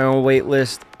got my own wait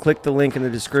list. Click the link in the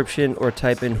description or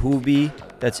type in Hoobie.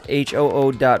 That's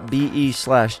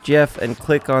hoo.be/Jeff and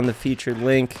click on the featured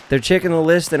link. They're checking the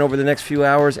list, and over the next few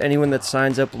hours, anyone that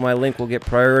signs up with my link will get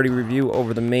priority review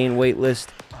over the main wait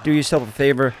list. Do yourself a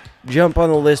favor. Jump on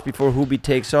the list before Hoobie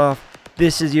takes off.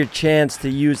 This is your chance to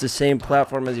use the same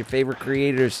platform as your favorite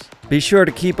creators. Be sure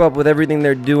to keep up with everything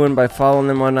they're doing by following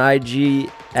them on IG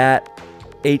at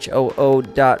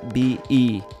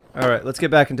hoo.be. All right, let's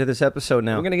get back into this episode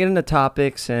now. We're going to get into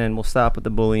topics, and we'll stop with the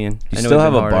bullying. You still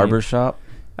have a barber shop?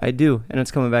 I do, and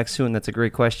it's coming back soon. That's a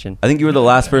great question. I think you were the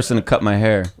last person to cut my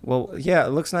hair. Well, yeah, it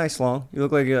looks nice, long. You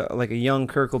look like a young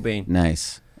Kurt Cobain.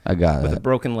 Nice. I got with that. a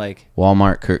broken leg.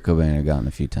 Walmart Kurt Cobain I've gotten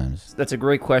a few times. That's a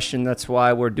great question. That's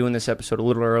why we're doing this episode a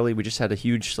little early. We just had a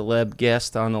huge celeb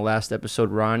guest on the last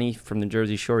episode. Ronnie from the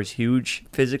Jersey Shore. He's huge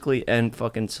physically and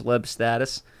fucking celeb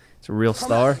status. It's a real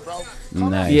star.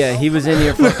 Nice. Yeah, he was in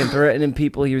here fucking threatening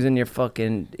people. He was in here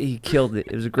fucking... He killed it.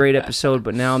 It was a great episode,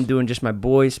 but now I'm doing just my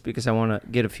boys because I want to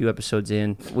get a few episodes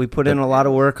in. We put in a lot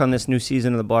of work on this new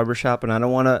season of The Barbershop, and I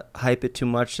don't want to hype it too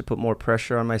much to put more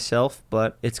pressure on myself,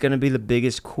 but it's going to be the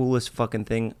biggest, coolest fucking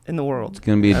thing in the world. It's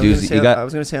going to be a doozy. I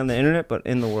was going to say on the internet, but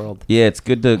in the world. Yeah, it's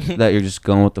good that you're just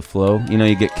going with the flow. You know,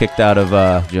 you get kicked out of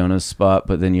Jonah's spot,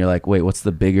 but then you're like, wait, what's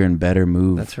the bigger and better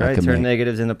move? That's right. Turn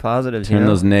negatives into positives. Turn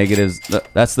those negatives.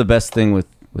 That's the best thing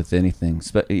with anything,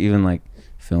 even like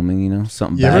filming. You know,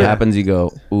 something bad happens, you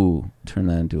go, ooh, turn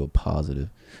that into a positive.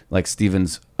 Like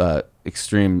Steven's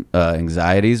extreme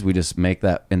anxieties, we just make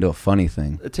that into a funny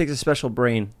thing. It takes a special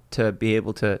brain to be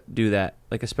able to do that,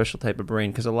 like a special type of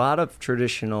brain, because a lot of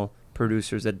traditional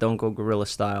producers that don't go guerrilla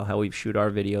style, how we shoot our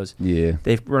videos,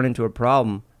 they've run into a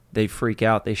problem. They freak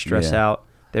out, they stress out,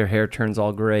 their hair turns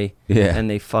all gray, and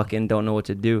they fucking don't know what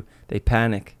to do. They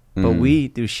panic. But we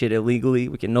do shit illegally.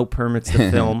 We get no permits to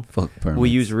film. Fuck permits. We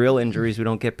use real injuries. We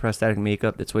don't get prosthetic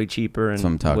makeup. That's way cheaper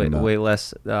and way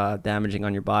less damaging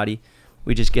on your body.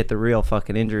 We just get the real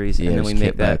fucking injuries, and then we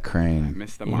make that crane. I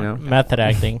missed the mark. Method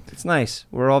acting. It's nice.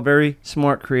 We're all very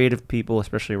smart, creative people,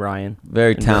 especially Ryan.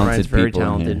 Very talented Ryan's very people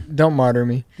talented. Here. Don't martyr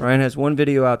me. Ryan has one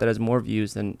video out that has more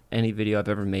views than any video I've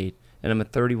ever made, and I'm a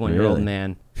 31-year-old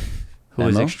man who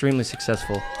is extremely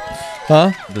successful.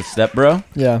 Huh? The Step Bro?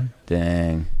 Yeah.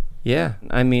 Dang. Yeah,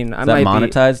 I mean, I might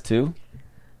monetized too.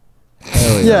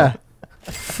 Hell yeah.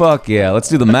 Fuck yeah! Let's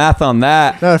do the math on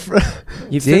that.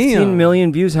 You 15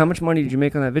 million views. How much money did you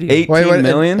make on that video? 18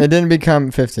 million. It didn't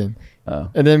become 15. Oh.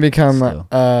 It didn't become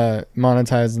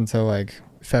monetized until like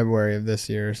February of this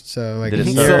year. So like did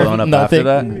it start blowing up after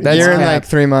that? That's year in like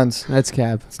 3 months. That's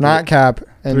cap. It's not cap.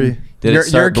 And Did it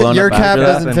start blowing your up cap after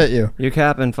doesn't that? fit you. You're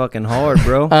capping fucking hard,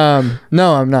 bro.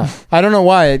 No, I'm not. I don't know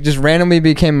why. It just randomly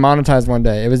became monetized one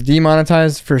day. It was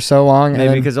demonetized for so long. Maybe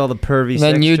and because all the pervy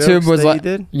then sex YouTube jokes was that like,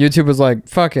 you did? YouTube was like,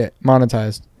 fuck it,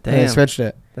 monetized. Damn. And they switched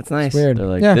it. That's nice. It's weird. They're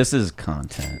like, yeah. this is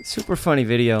content. Super funny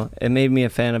video. It made me a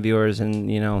fan of yours,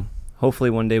 and you know, Hopefully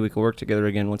one day we can work together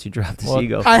again once you drop this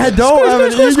ego. I don't have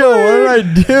an ego. What did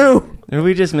I do?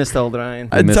 We just missed old Ryan.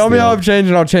 Tell me how I've changed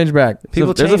and I'll change back.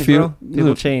 People change, bro.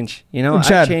 People change. You know,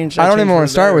 Chad, I changed. I don't even want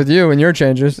to start with you and your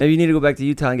changes. Maybe you need to go back to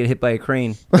Utah and get hit by a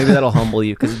crane. Maybe that'll humble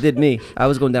you, because it did me. I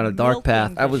was going down a dark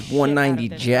path. I was 190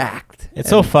 jacked. It's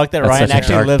so fucked that That's Ryan such a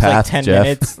actually dark lives like path, 10 Jeff.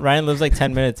 minutes. Ryan lives like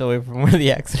 10 minutes away from where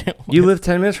the accident was. You live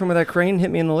 10 minutes from where that crane hit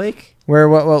me in the lake? Where?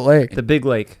 What lake? The big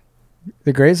lake.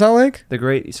 The Great Salt Lake? The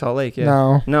Great Salt Lake, yeah.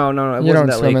 No. No. It You wasn't don't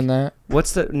that swim lake. in that.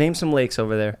 What's the name? Some lakes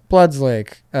over there. Bloods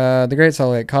Lake, the Great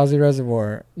Salt Lake, Causey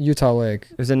Reservoir, Utah Lake.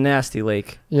 There's a nasty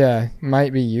lake. Yeah,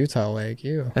 might be Utah Lake.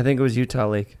 Ew. I think it was Utah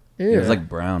Lake. Ew. It was like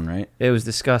brown, right? It was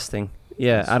disgusting.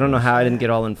 Yeah, I don't know how I didn't get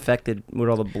all infected with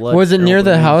all the blood. Was it from near all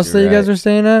the wounds. house that you guys were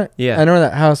staying at? Yeah. I know where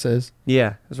that house is. Yeah,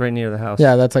 it was right near the house.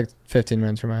 Yeah, that's like 15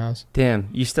 minutes from my house. Damn,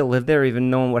 you still live there even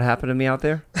knowing what happened to me out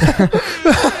there?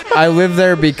 I live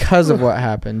there because of what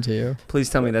happened to you. Please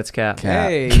tell me that's Cap.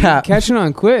 Hey, Cap. catching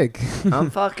on quick. I'm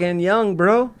fucking young,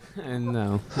 bro.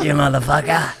 No. You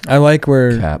motherfucker. I like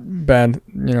where Cap. bad,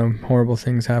 horrible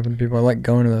things happen to people. I like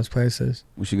going to those places.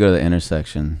 We should go to the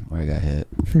intersection where I got hit.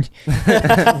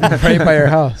 Right by your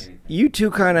house. You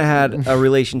two kind of had a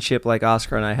relationship like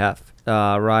Oscar and I have.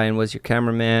 Ryan was your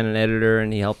cameraman and editor,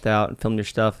 and he helped out and filmed your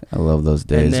stuff. I love those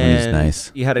days And when he's then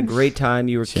nice. you had a great time.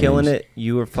 You were killing Changed. it.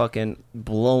 You were fucking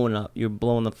blowing up. You were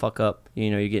blowing the fuck up.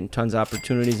 You know, you're getting tons of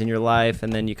opportunities in your life,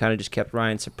 and then you kind of just kept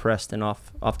Ryan suppressed and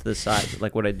off to the side,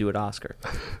 like what I do with Oscar.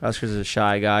 Oscar's a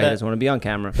shy guy. He doesn't want to be on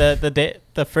camera.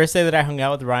 The first day that I hung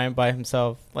out with Ryan by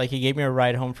himself, like he gave me a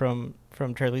ride home from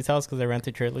Charlie's house because I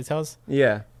rented Charlie's house.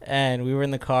 Yeah. And we were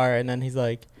in the car, and then he's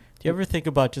like, do you ever think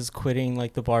about just quitting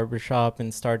like the barbershop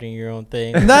and starting your own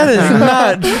thing? That is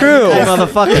not true. Hey,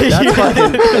 motherfucker. That's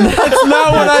fucking. That's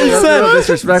not what I Real said.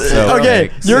 disrespectful.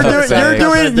 Okay, you're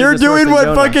doing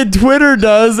what fucking Twitter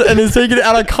does and is taking it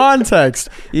out of context.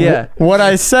 Yeah. What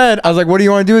I said, I was like, what do you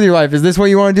want to do with your life? Is this what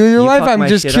you want to do with your You life? fuck I'm my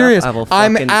just shit curious. up, I will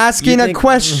I'm fucking- asking you a think-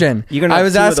 question. You're gonna have I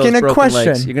was two of asking those a broken question.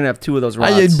 legs. You're gonna have two of those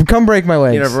rods. Come break my You're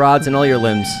legs. gonna have rods in all your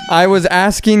limbs. I was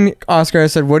asking Oscar, I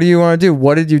said, what do you want to do?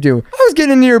 What did you do? I was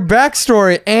getting into your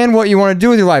backstory and what you want to do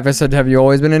with your life. I said, have you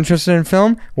always been interested in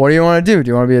film? What do you want to do? Do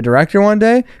you want to be a director one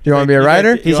day? Do you want to be a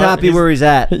writer? He's happy where he's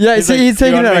at. Yeah, He's see, like, he's "Do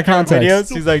you taking it wanna out of make your own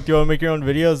context. videos?" He's like, do you want to make your own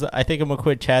videos? I think I'm going to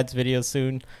quit Chad's videos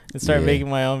soon and start Yeah. making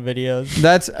my own videos.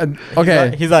 That's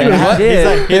okay. He's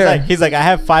like, he's like, I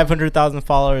have 500,000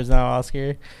 followers now,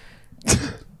 Oscar.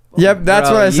 Yep, that's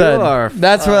Bro, what I you said. are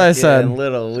That's what I said. fucking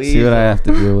Little See what I have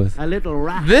to deal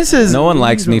with. This is No one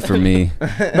likes me for me.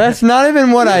 that's not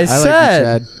even what I I like you,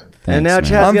 said. Chad. And now Thanks,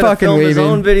 man. Chad's I'm gonna fucking film his leaving.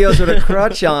 own videos with a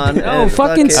crutch on. Oh, and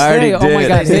fucking stay. I already Oh my did.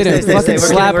 god, hit him. Stay, Fucking we're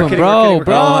slap kidding, him, we're bro, kidding.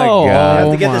 bro. Oh my We God.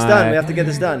 have to get this done. my. We have to get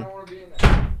this done.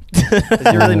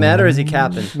 Is he really mad or is he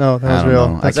capping? No, that I was don't real.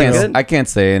 know. That's that real. good? I can't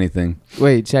say anything.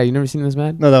 Wait, Chad, you never seen this,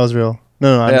 man? No, that was real.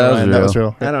 No, I Yeah, know, that was Ryan, that was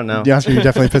real. real. I don't know. Yeah, Oscar, you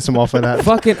definitely pissed him off with that.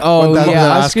 Fucking, oh, That- yeah,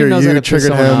 that Oscar knows you how to piss triggered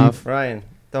someone him. off. Ryan,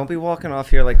 don't be walking off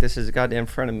here like this is goddamn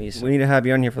frenemies. We need to have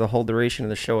you on here for the whole duration of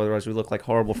the show, otherwise we look like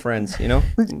horrible friends, you know?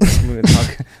 We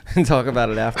can talk about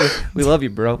it after. We love you,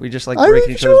 bro. We just like I breaking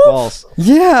didn't each other's show up. balls.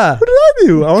 Yeah. What did I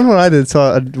do? I wonder what I did, so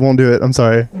I won't do it. I'm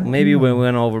sorry. Maybe we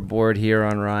went overboard here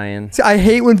on Ryan. See, I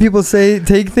hate when people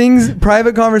take things,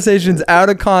 private conversations out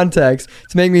of context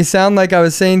to make me sound like I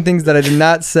was saying things that I did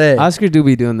not say. Oscar do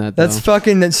be doing that, though.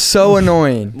 That's so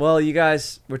annoying. Well, you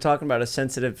guys, we're talking about a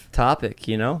sensitive topic,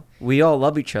 you know? We all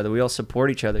love each other. We all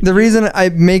support each other. The reason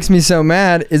it makes me so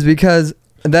mad is because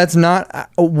that's not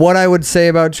what I would say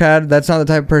about Chad. That's not the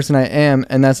type of person I am,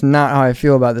 and that's not how I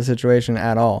feel about the situation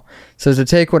at all. So to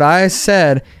take what I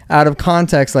said out of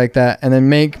context like that and then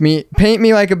paint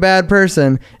me like a bad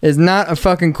person is not a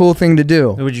fucking cool thing to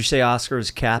do. Would you say Oscar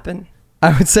is capping?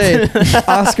 I would say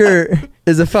Oscar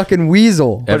is a fucking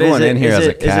weasel. But Everyone in here has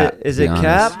a cap. Is to it be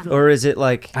honest. cap or is it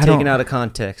like I don't- taken out of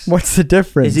context? What's the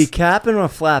difference? Is he capping or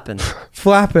flapping?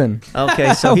 Flapping.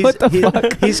 Okay, so What the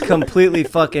fuck? he's completely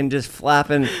fucking just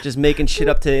flapping, just making shit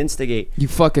up to instigate. You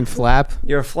fucking flap.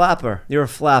 You're a flapper. You're a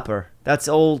flapper. That's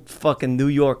old fucking New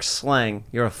York slang.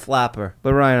 You're a flapper.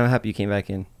 But Ryan, I'm happy you came back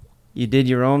in. You did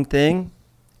your own thing.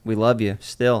 We love you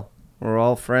still. We're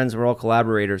all friends. We're all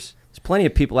collaborators. There's plenty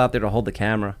of people out there to hold the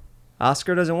camera.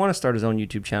 Oscar doesn't want to start his own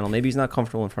YouTube channel. Maybe he's not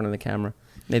comfortable in front of the camera.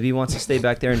 Maybe he wants to stay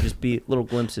back there and just be little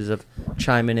glimpses of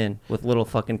chiming in with little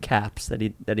fucking caps that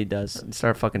he does and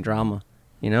start fucking drama.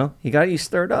 You know, he got you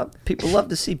stirred up. People love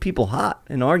to see people hot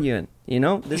and arguing. You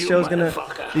know, this show's gonna.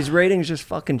 These ratings just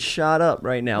fucking shot up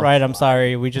right now. Right, I'm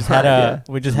sorry. We just had Yeah.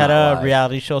 a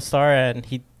reality show star, and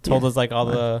he told us like all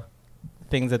the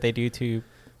things that they do to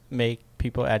make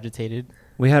people agitated.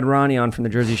 We had Ronnie on from the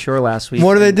Jersey Shore last week.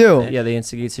 What do they do? Yeah, they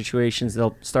instigate situations.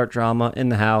 They'll start drama in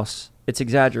the house. It's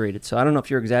exaggerated. So I don't know if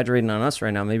you're exaggerating on us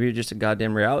right now. Maybe you're just a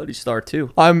goddamn reality star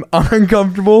too. I'm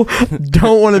uncomfortable.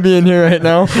 Don't want to be in here right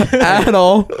now at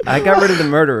all. I got rid of the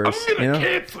murderers.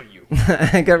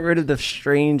 I got rid of the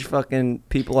strange fucking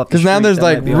people up the Because street. now there's that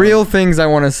like might be real things I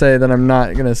want to say that I'm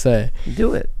not gonna say.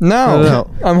 Do it. No,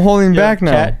 I'm holding back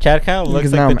now. Chad kind of looks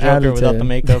Because now like the I'm Joker without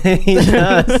the agitated. makeup. He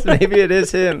does. Maybe it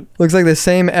is him. Looks like the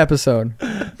same episode.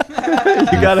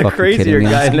 You got a Fucking crazier kidding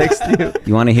me? guy next to you.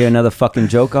 You want to hear another fucking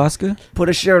joke, Oscar? Put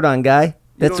a shirt on, guy.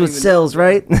 That's what sells,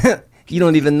 right? You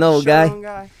don't even know,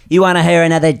 guy. You want to hear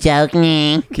another joke?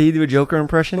 Can you do a Joker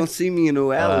impression? Don't see me in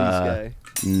no alleys, guy.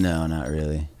 No, not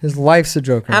really. His life's a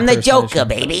Joker. I'm the impersonation. Joker,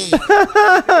 baby.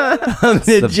 I'm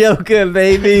the Joker,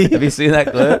 baby. Have you seen that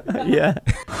clip? Yeah.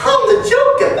 I'm the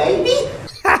Joker,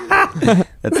 baby.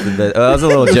 That's the best. Oh, that was a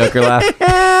little Joker laugh.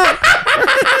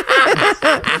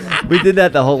 We did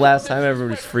that the whole last time.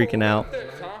 Everybody was freaking out.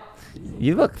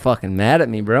 You look fucking mad at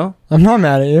me, bro. I'm not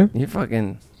mad at you. You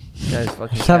fucking guys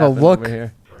fucking Just have a capping look. over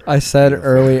here. I said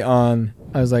early on,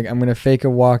 I was like, I'm gonna fake a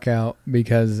walkout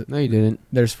because No, you didn't.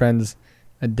 there's friends.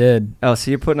 I did. Oh, so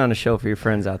you're putting on a show for your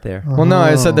friends out there. Well, no,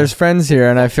 I said there's friends here,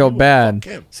 and I feel bad.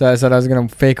 So I said I was gonna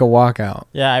fake a walkout,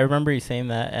 Yeah, I remember you saying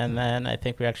that, and then I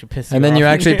think we actually pissed you and then off. you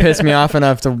actually pissed me off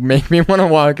enough to make me want to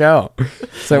walk out.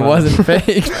 So it Wow. wasn't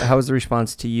fake. How was the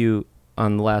response to you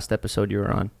on the last episode you were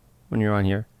on? When you were on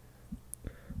here?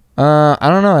 I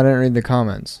don't know. I didn't read the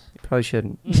comments. You probably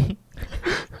shouldn't.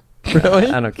 Really?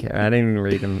 I don't care. I didn't even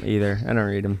read them either. I don't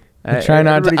read them. I try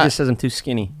not to- Everybody I- just says I'm too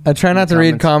skinny. I try not to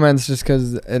read Comments. comments just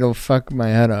because it'll fuck my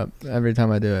head up every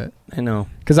time I do it. I know.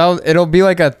 Because it'll be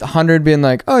like 100 being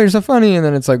like, "Oh, you're so funny," and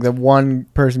then it's like the one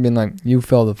person being like, "You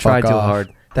fell the Try fuck too off." hard.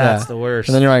 That's Yeah. the worst.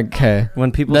 And then you're like, "Okay."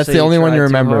 When people That's say the only one try you too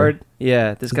remember. hard,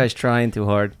 yeah, this guy's trying too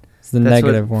hard. It's the That's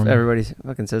negative what one. everybody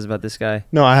fucking says about this guy.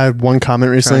 No, I had one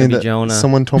comment recently Trying to be that Jonah.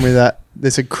 someone told me that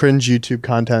they said cringe YouTube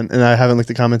content, and I haven't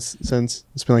looked at comments since.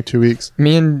 It's been like 2 weeks.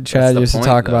 Me and Chad the used to point,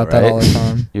 talk though, about that right? all the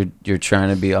time. You're trying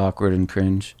to be awkward and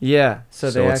cringe. Yeah, so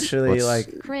they what's- actually what's-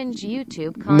 like. Cringe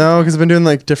YouTube content. No, because I've been doing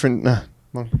like different.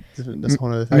 Well, that's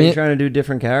one other Are thing. you trying to do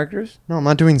different characters? No, I'm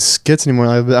not doing skits anymore.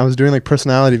 I was doing like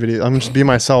personality videos. I'm just being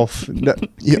myself.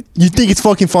 You think it's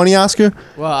fucking funny, Oscar?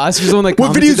 Well, Oscar's the one that What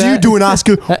commented videos are you that. doing,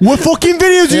 Oscar? What fucking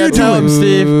videos are Yeah, you tell him, doing?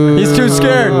 Steve. He's too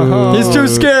scared. He's too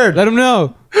scared. Let him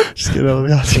know. Just get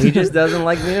over Oscar. He just doesn't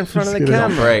like being in front of the Just get it.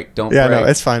 camera. Break. Don't Yeah, break. no,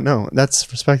 it's fine. No,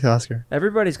 that's respect to Oscar.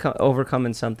 Everybody's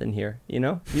overcoming something here, you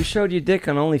know? You showed your dick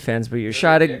on OnlyFans, but you're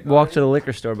shy to walk to the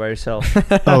liquor store by yourself.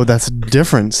 Oh, that's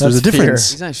difference. There's a That's fear.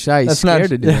 difference. He's not shy. He's That's scared not.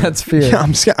 to do it. That's fear. Yeah,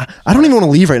 I'm scared. I don't even want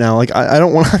to leave right now. Like, I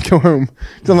don't want to go home.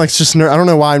 'Cause I'm like just. I don't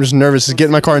know why. I'm just nervous to get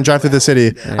in my car and drive through the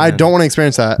city. I Yeah. don't want to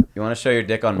experience that. You want to show your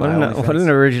dick on What my an, OnlyFans? what an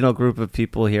original group of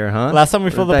people here, huh? Last time we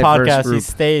What a filmed the diverse podcast, he group.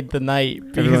 stayed the night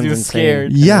because Everyone's he was insane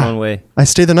scared. in Yeah. their own way. I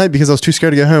stayed the night because I was too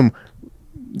scared to go home.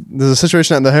 There's a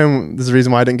situation at the home. There's a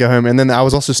reason why I didn't go home, and then I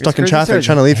was also stuck in It's crazy traffic says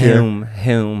trying to leave here. Home.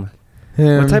 Him.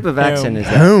 What type of accent is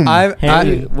that? Home.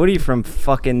 What are you from?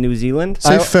 Fucking New Zealand?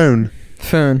 Say phone.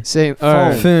 Phone. Say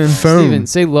Phone. Phone. Steven,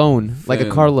 say loan, like a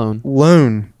Phone. car loan.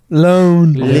 Loan.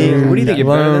 Loan. What do you think? You're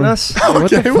better than us? What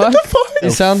the fuck?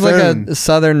 It sounds like a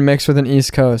southern mix with an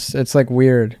East Coast. It's like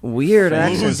weird. Weird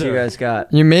accents you guys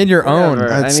got. You made your own. Whatever.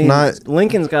 That's I mean, not-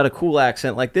 Lincoln's got a cool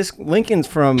accent. Like this, Lincoln's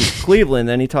from Cleveland,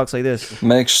 and he talks like this.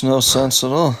 Makes no sense at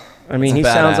all. I mean, he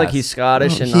That's sounds badass. like he's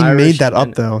Scottish and He Irish. made that up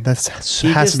and though. That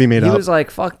he has just- to be made He up. was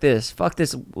like, "Fuck this.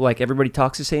 Like everybody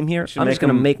talks the same here. I'm make just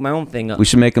gonna him- make my own thing up." We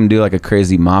should make him do like a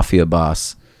crazy mafia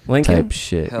boss Lincoln. type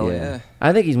shit. Hell yeah. yeah.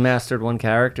 I think he's mastered one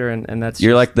character, and that's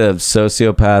You're like the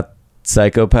sociopath,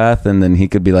 psychopath, and then he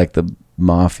could be like the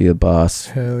mafia boss.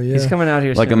 Hell yeah. he's coming out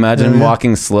here. Like soon. imagine Yeah.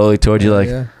 walking slowly towards you, like,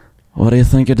 Yeah. what do you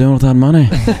think you're doing with that money?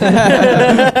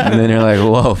 And then you're like,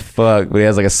 whoa, fuck. But he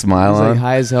has like a smile He's on. like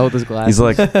high as hell with his glasses. He's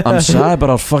like, I'm shy, but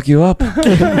I'll fuck you up. You do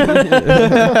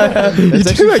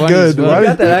that good. You Why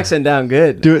got that accent down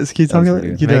good. do it? Keep talking. That's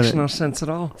Like, good. you did Makes it. no sense at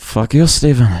all. Fuck you,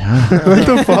 Steven. Yeah. What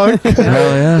the fuck?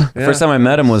 Hell yeah. Yeah. First time I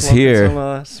met him was Smoking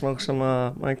here. Smoke some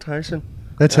Mike Tyson.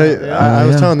 I tell you, I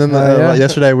was telling them that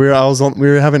yesterday we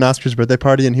were having Oscar's birthday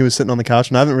party and he was sitting on the couch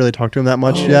and I haven't really talked to him that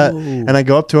much yet. And I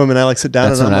go up to him and I like sit down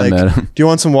That's and when I I'm met like, him. "Do you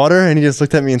want some water?" And he just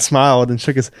looked at me and smiled and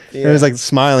shook his. And he was like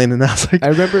smiling and I was like, I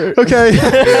remember. "Okay."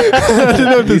 I didn't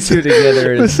know what You to two say.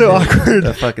 together It is was so awkward.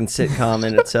 a fucking sitcom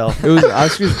in itself. It was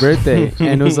Oscar's birthday,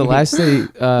 and it was the last day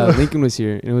Lincoln was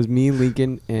here, and it was me,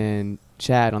 Lincoln, and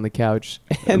Chad on the couch,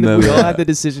 and we Remember all that. had the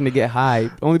decision to get high,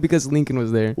 only because Lincoln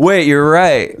was there. Wait, you're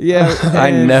right. Yeah, I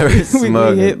and never we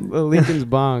smoked. hit Lincoln's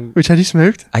bong. Which had you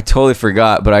smoked? I totally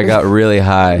forgot, but I got really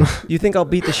high. You think I'll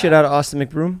beat the shit out of Austin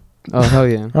McBroom? Oh hell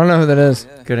yeah! I don't know who that is.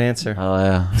 Good answer. Oh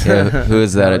yeah. Yeah. Who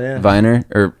is that? Hell A yeah. Viner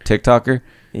or TikToker?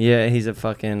 Yeah, he's a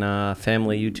fucking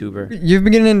family YouTuber. You've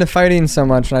been getting into fighting so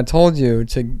much, and I told you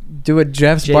to do a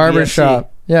Jeff's JBFC.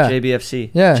 Barbershop. Yeah. JBFC.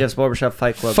 Yeah. Jeff's Barbershop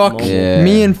Fight Club. Fuck Mobile. Yeah.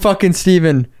 me and fucking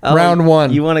Steven. Oh, round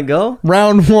one. You want to go?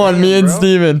 Round one, me and bro.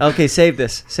 Steven. Okay, save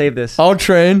this. Save this. I'll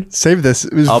train. Save this.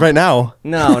 It was I'll- right now.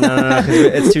 No, 'cause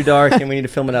it's too dark and we need to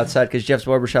film it outside because Jeff's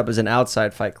Barbershop is an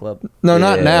outside fight club. No,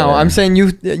 not Yeah. now. I'm saying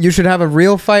you should have a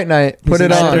real fight night. Put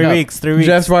it on. 3 weeks. 3 weeks.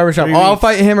 Jeff's Barbershop. 3 I'll weeks.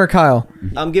 fight him or Kyle.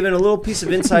 I'm giving a little piece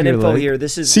of inside You're info like- here.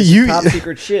 This is, See, this is you- top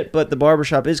secret shit, but the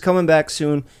barbershop is coming back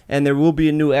soon, and there will be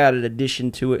a new added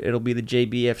addition to it. It'll be the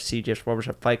JBFC, Jeff's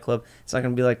Barbershop Fight Club. It's not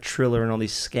going to be like Triller and all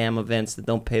these scam events that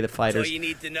don't pay the fighters. you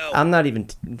need to know. I'm not even.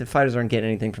 The fighters aren't getting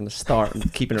anything from the start. I'm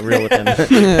keeping it real with them.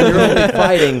 You're only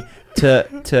fighting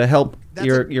to help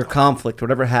your conflict,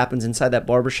 whatever happens inside that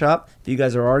barbershop. If you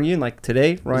guys are arguing, like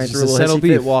today, Ryan just a Cerullo settle hissy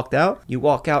fit beef. walked out. You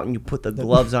walk out and you put the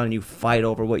gloves on and you fight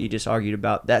over what you just argued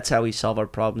about. That's how we solve our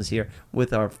problems here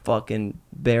with our fucking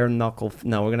bare knuckle.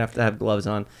 No, we're gonna have to have gloves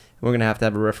on. We're gonna have to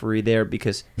have a referee there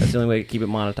because that's the only way to keep it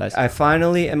monetized. I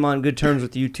finally am on good terms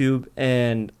with YouTube,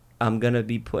 and I'm gonna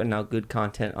be putting out good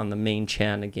content on the main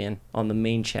chan again. On the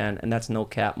main chan, and that's no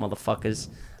cap, motherfuckers.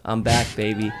 I'm back,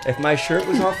 baby. If my shirt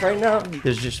was off right now,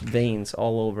 there's just veins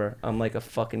all over. I'm like a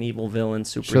fucking evil villain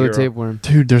Show the superhero. tapeworm.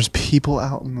 Dude, there's people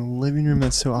out in the living room.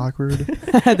 That's so awkward.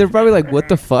 They're probably like, "What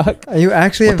the fuck?" You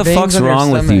actually What have the veins fuck's on your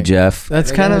wrong with you, stomach. Jeff?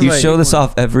 That's kind of You like, show this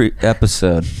off every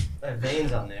episode. I have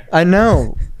veins on there. I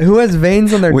know. Who has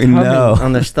veins on their We tummy? know.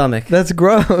 On their stomach. That's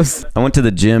gross. I went to the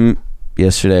gym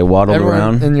yesterday, waddled Everyone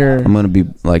around. in your- I'm gonna be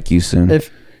like you soon. If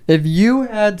you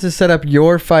had to set up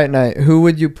your fight night, who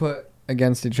would you put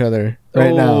against each other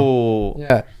right now? Oh.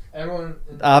 Yeah. Everyone.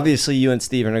 Obviously, you and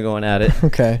Steven are going at it.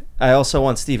 Okay. I also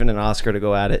want Steven and Oscar to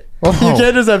go at it. Well, you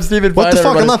can't just have Steven What fight the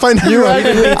fuck? I'm everybody. not fighting You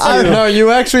everybody. actually, no,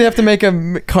 you actually have to make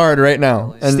a card right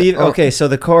now. And, Steve, okay, so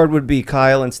the card would be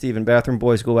Kyle and Steven. Bathroom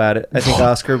boys go at it. I think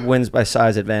Oscar wins by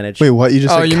size advantage. Wait, what? You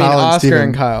just Oh, said you Kyle mean and Oscar Steven.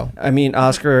 and Kyle? I mean,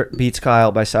 Oscar beats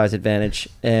Kyle by size advantage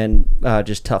and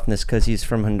just toughness because he's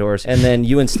from Honduras. And then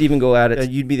you and Steven go at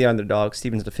it. You'd be the underdog.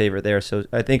 Steven's the favorite there. So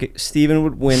I think Steven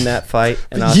would win that fight.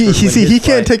 And Oscar would win See, his he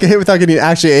can't fight. take a hit without getting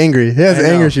actually angry. He has I know.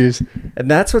 anger issues. And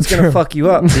that's what's going to fuck you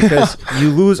up because you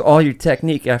lose all your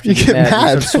technique after you, You get get mad. You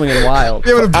mad. start swinging wild.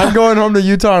 Yeah, but I'm going home to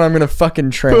Utah and I'm gonna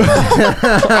fucking train.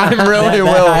 I really That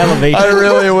will. high elevation. I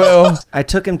really will. I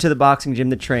took him to the boxing gym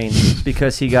to train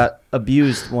because he got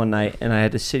abused one night, and I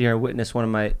had to sit here and witness one of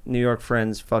my New York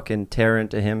friends fucking tear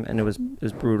into him, and it was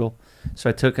brutal. So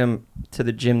I took him to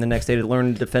the gym the next day to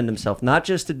learn to defend himself, not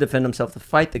just to defend himself to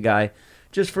fight the guy,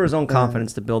 just for his own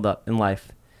confidence to build up in life.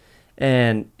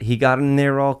 And he got in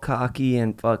there all cocky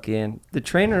and fucking. The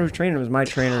trainer who trained him was my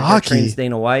trainer. He Cocky. trains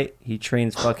Dana White. He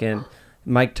trains fucking.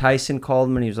 Mike Tyson called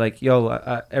him and he was like,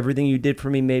 "Yo, everything you did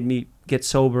for me made me get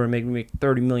sober and made me make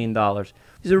 $30 million."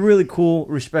 He's a really cool,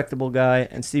 respectable guy.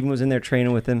 And Steven was in there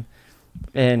training with him,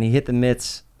 and he hit the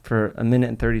mitts for 1 minute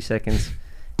and 30 seconds.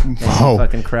 And he Whoa.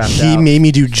 fucking crapped He out. made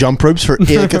me do jump ropes for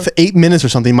 8 minutes or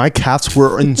something. My calves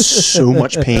were in so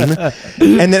much pain.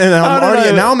 And then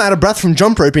now I'm out of breath from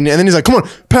jump roping. And then he's like, "Come on,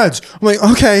 pads." I'm like,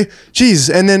 "Okay, geez."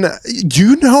 And then do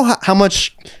you know how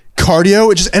much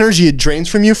cardio, just energy it drains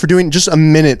from you for doing just a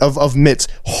minute of mitts?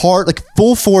 Hard, like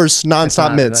full force,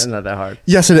 nonstop mitts. Not that hard.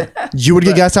 Yes, you would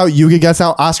get gassed out. You would get gassed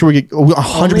out. Oscar would get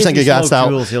 100% get gassed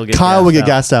out. Kyle would get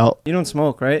gassed out. You don't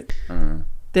smoke, right?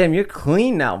 Damn, you're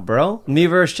clean now, bro. Me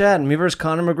versus Chad. Me versus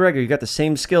Conor McGregor. You got the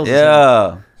same skills. as him.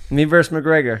 Yeah. Me versus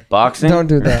McGregor. Boxing? Don't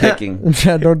do that. Kicking.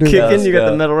 Chad, don't do Kicking, that. you got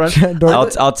the middle run. Chad,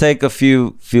 don't. I'll take a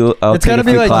few. I'll It's take gotta a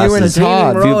be few like you and classes.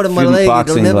 Todd. Road on my Few leg. It'll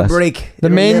boxing never classes. break. The It'll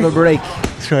main- never break.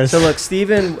 Christ. So look,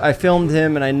 Steven, I filmed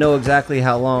him, and I know exactly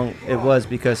how long it was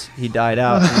because he died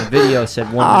out. And the video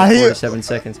said 1 minute 47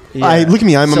 seconds. Look at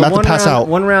me. I'm about to one pass round, out.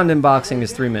 One round in boxing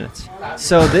is 3 minutes.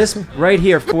 So this right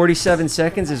here, 47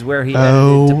 seconds, is where he edited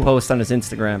Oh. to post on his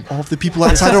Instagram. All of the people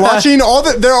outside are watching.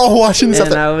 They're all watching this.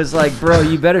 And I was like, bro,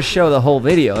 you better show the whole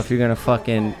video if you're gonna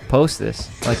fucking post this.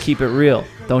 Like, keep it real.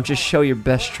 Don't just show your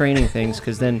best training things,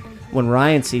 because then when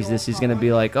Ryan sees this, he's gonna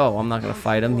be like, oh, I'm not gonna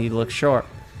fight him. He looks short.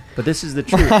 But this is the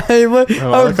truth. I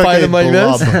would fight him like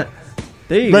this.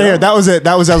 There you Right go. here, that was it.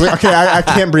 I was like, okay, I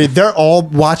can't breathe. They're all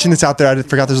watching this out there. I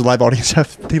forgot there's a live audience.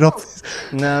 Take it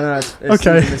off. No, it's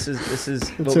Okay. This is what so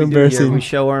we do here. embarrassing. We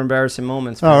show our embarrassing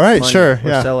moments. for All right, money. sure,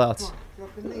 We're yeah. sellouts.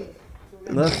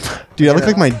 Look, Dude, I look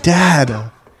like my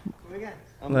dad.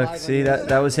 Look, see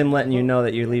that was him letting you know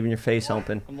that you're leaving your face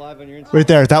open. Right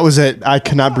there. That was it. I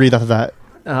could not breathe after that.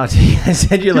 Oh, gee, I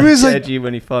said you're He like was like- edgy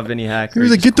when he fought Vinny Hacker. He was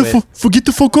like, get the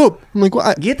fuck up. I'm like,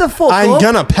 what? Get the fuck I'm up.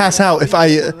 gonna pass out if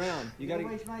I.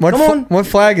 What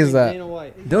flag is that?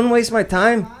 Don't waste my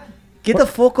time. Get the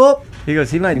fuck up. He goes,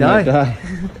 he might die.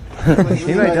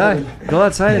 He might die. Go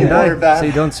outside and die. So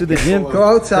you don't sue the gym. Go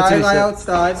outside, That's what he lie said.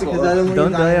 outside because I don't want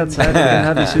Don't you die dying. outside. We're gonna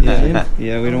have you sue the gym.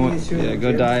 Yeah, we don't want. Yeah,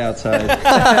 go die outside.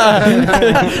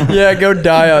 Yeah, go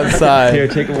die outside. Here,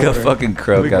 take a Go water. fucking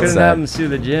croak We couldn't have outside. him sue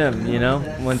the gym, you know?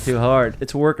 Went too hard.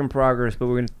 It's a work in progress, but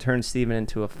we're gonna turn Steven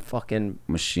into a fucking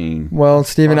Machine. Well,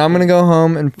 Steven, I'm gonna go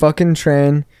home and fucking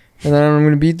train, and then I'm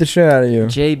gonna beat the shit out of you.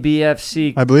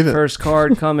 JBFC. I believe it. First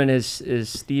card coming is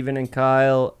Steven and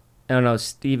Kyle. I don't know,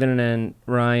 Steven and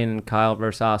Ryan and Kyle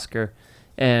versus Oscar.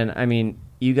 And I mean,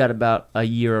 you got about a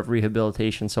year of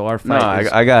rehabilitation, so our No, fight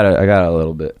is I got a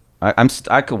little bit.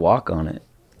 I could walk on it.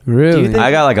 Really? Do you think-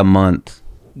 I got like a month.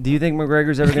 Do you think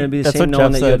McGregor's ever going to be the That's same what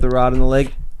knowing Jeff that you have said. the rod in the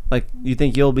leg? Like, you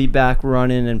think you'll be back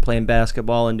running and playing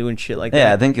basketball and doing shit like Yeah, I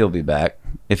that? think he'll be back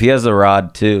if he has the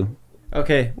rod too.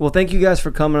 Okay, well, thank you guys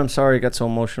for coming. I'm sorry I got so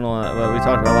emotional. But we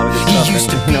talked about a lot of good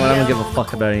stuff. And, you know what? I don't give a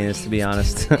fuck about any of this, to be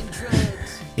honest.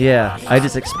 Yeah, I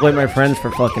just exploit my friends for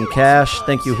fucking cash.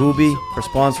 Thank you, Hoobie, for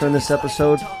sponsoring this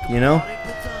episode. You know?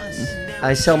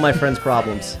 I sell my friends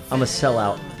problems. I'm a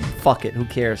sellout. Fuck it, who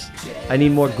cares? I need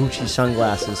more Gucci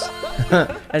sunglasses.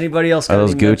 Anybody else got Are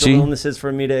those any mental Gucci? illnesses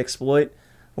for me to exploit?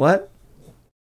 What?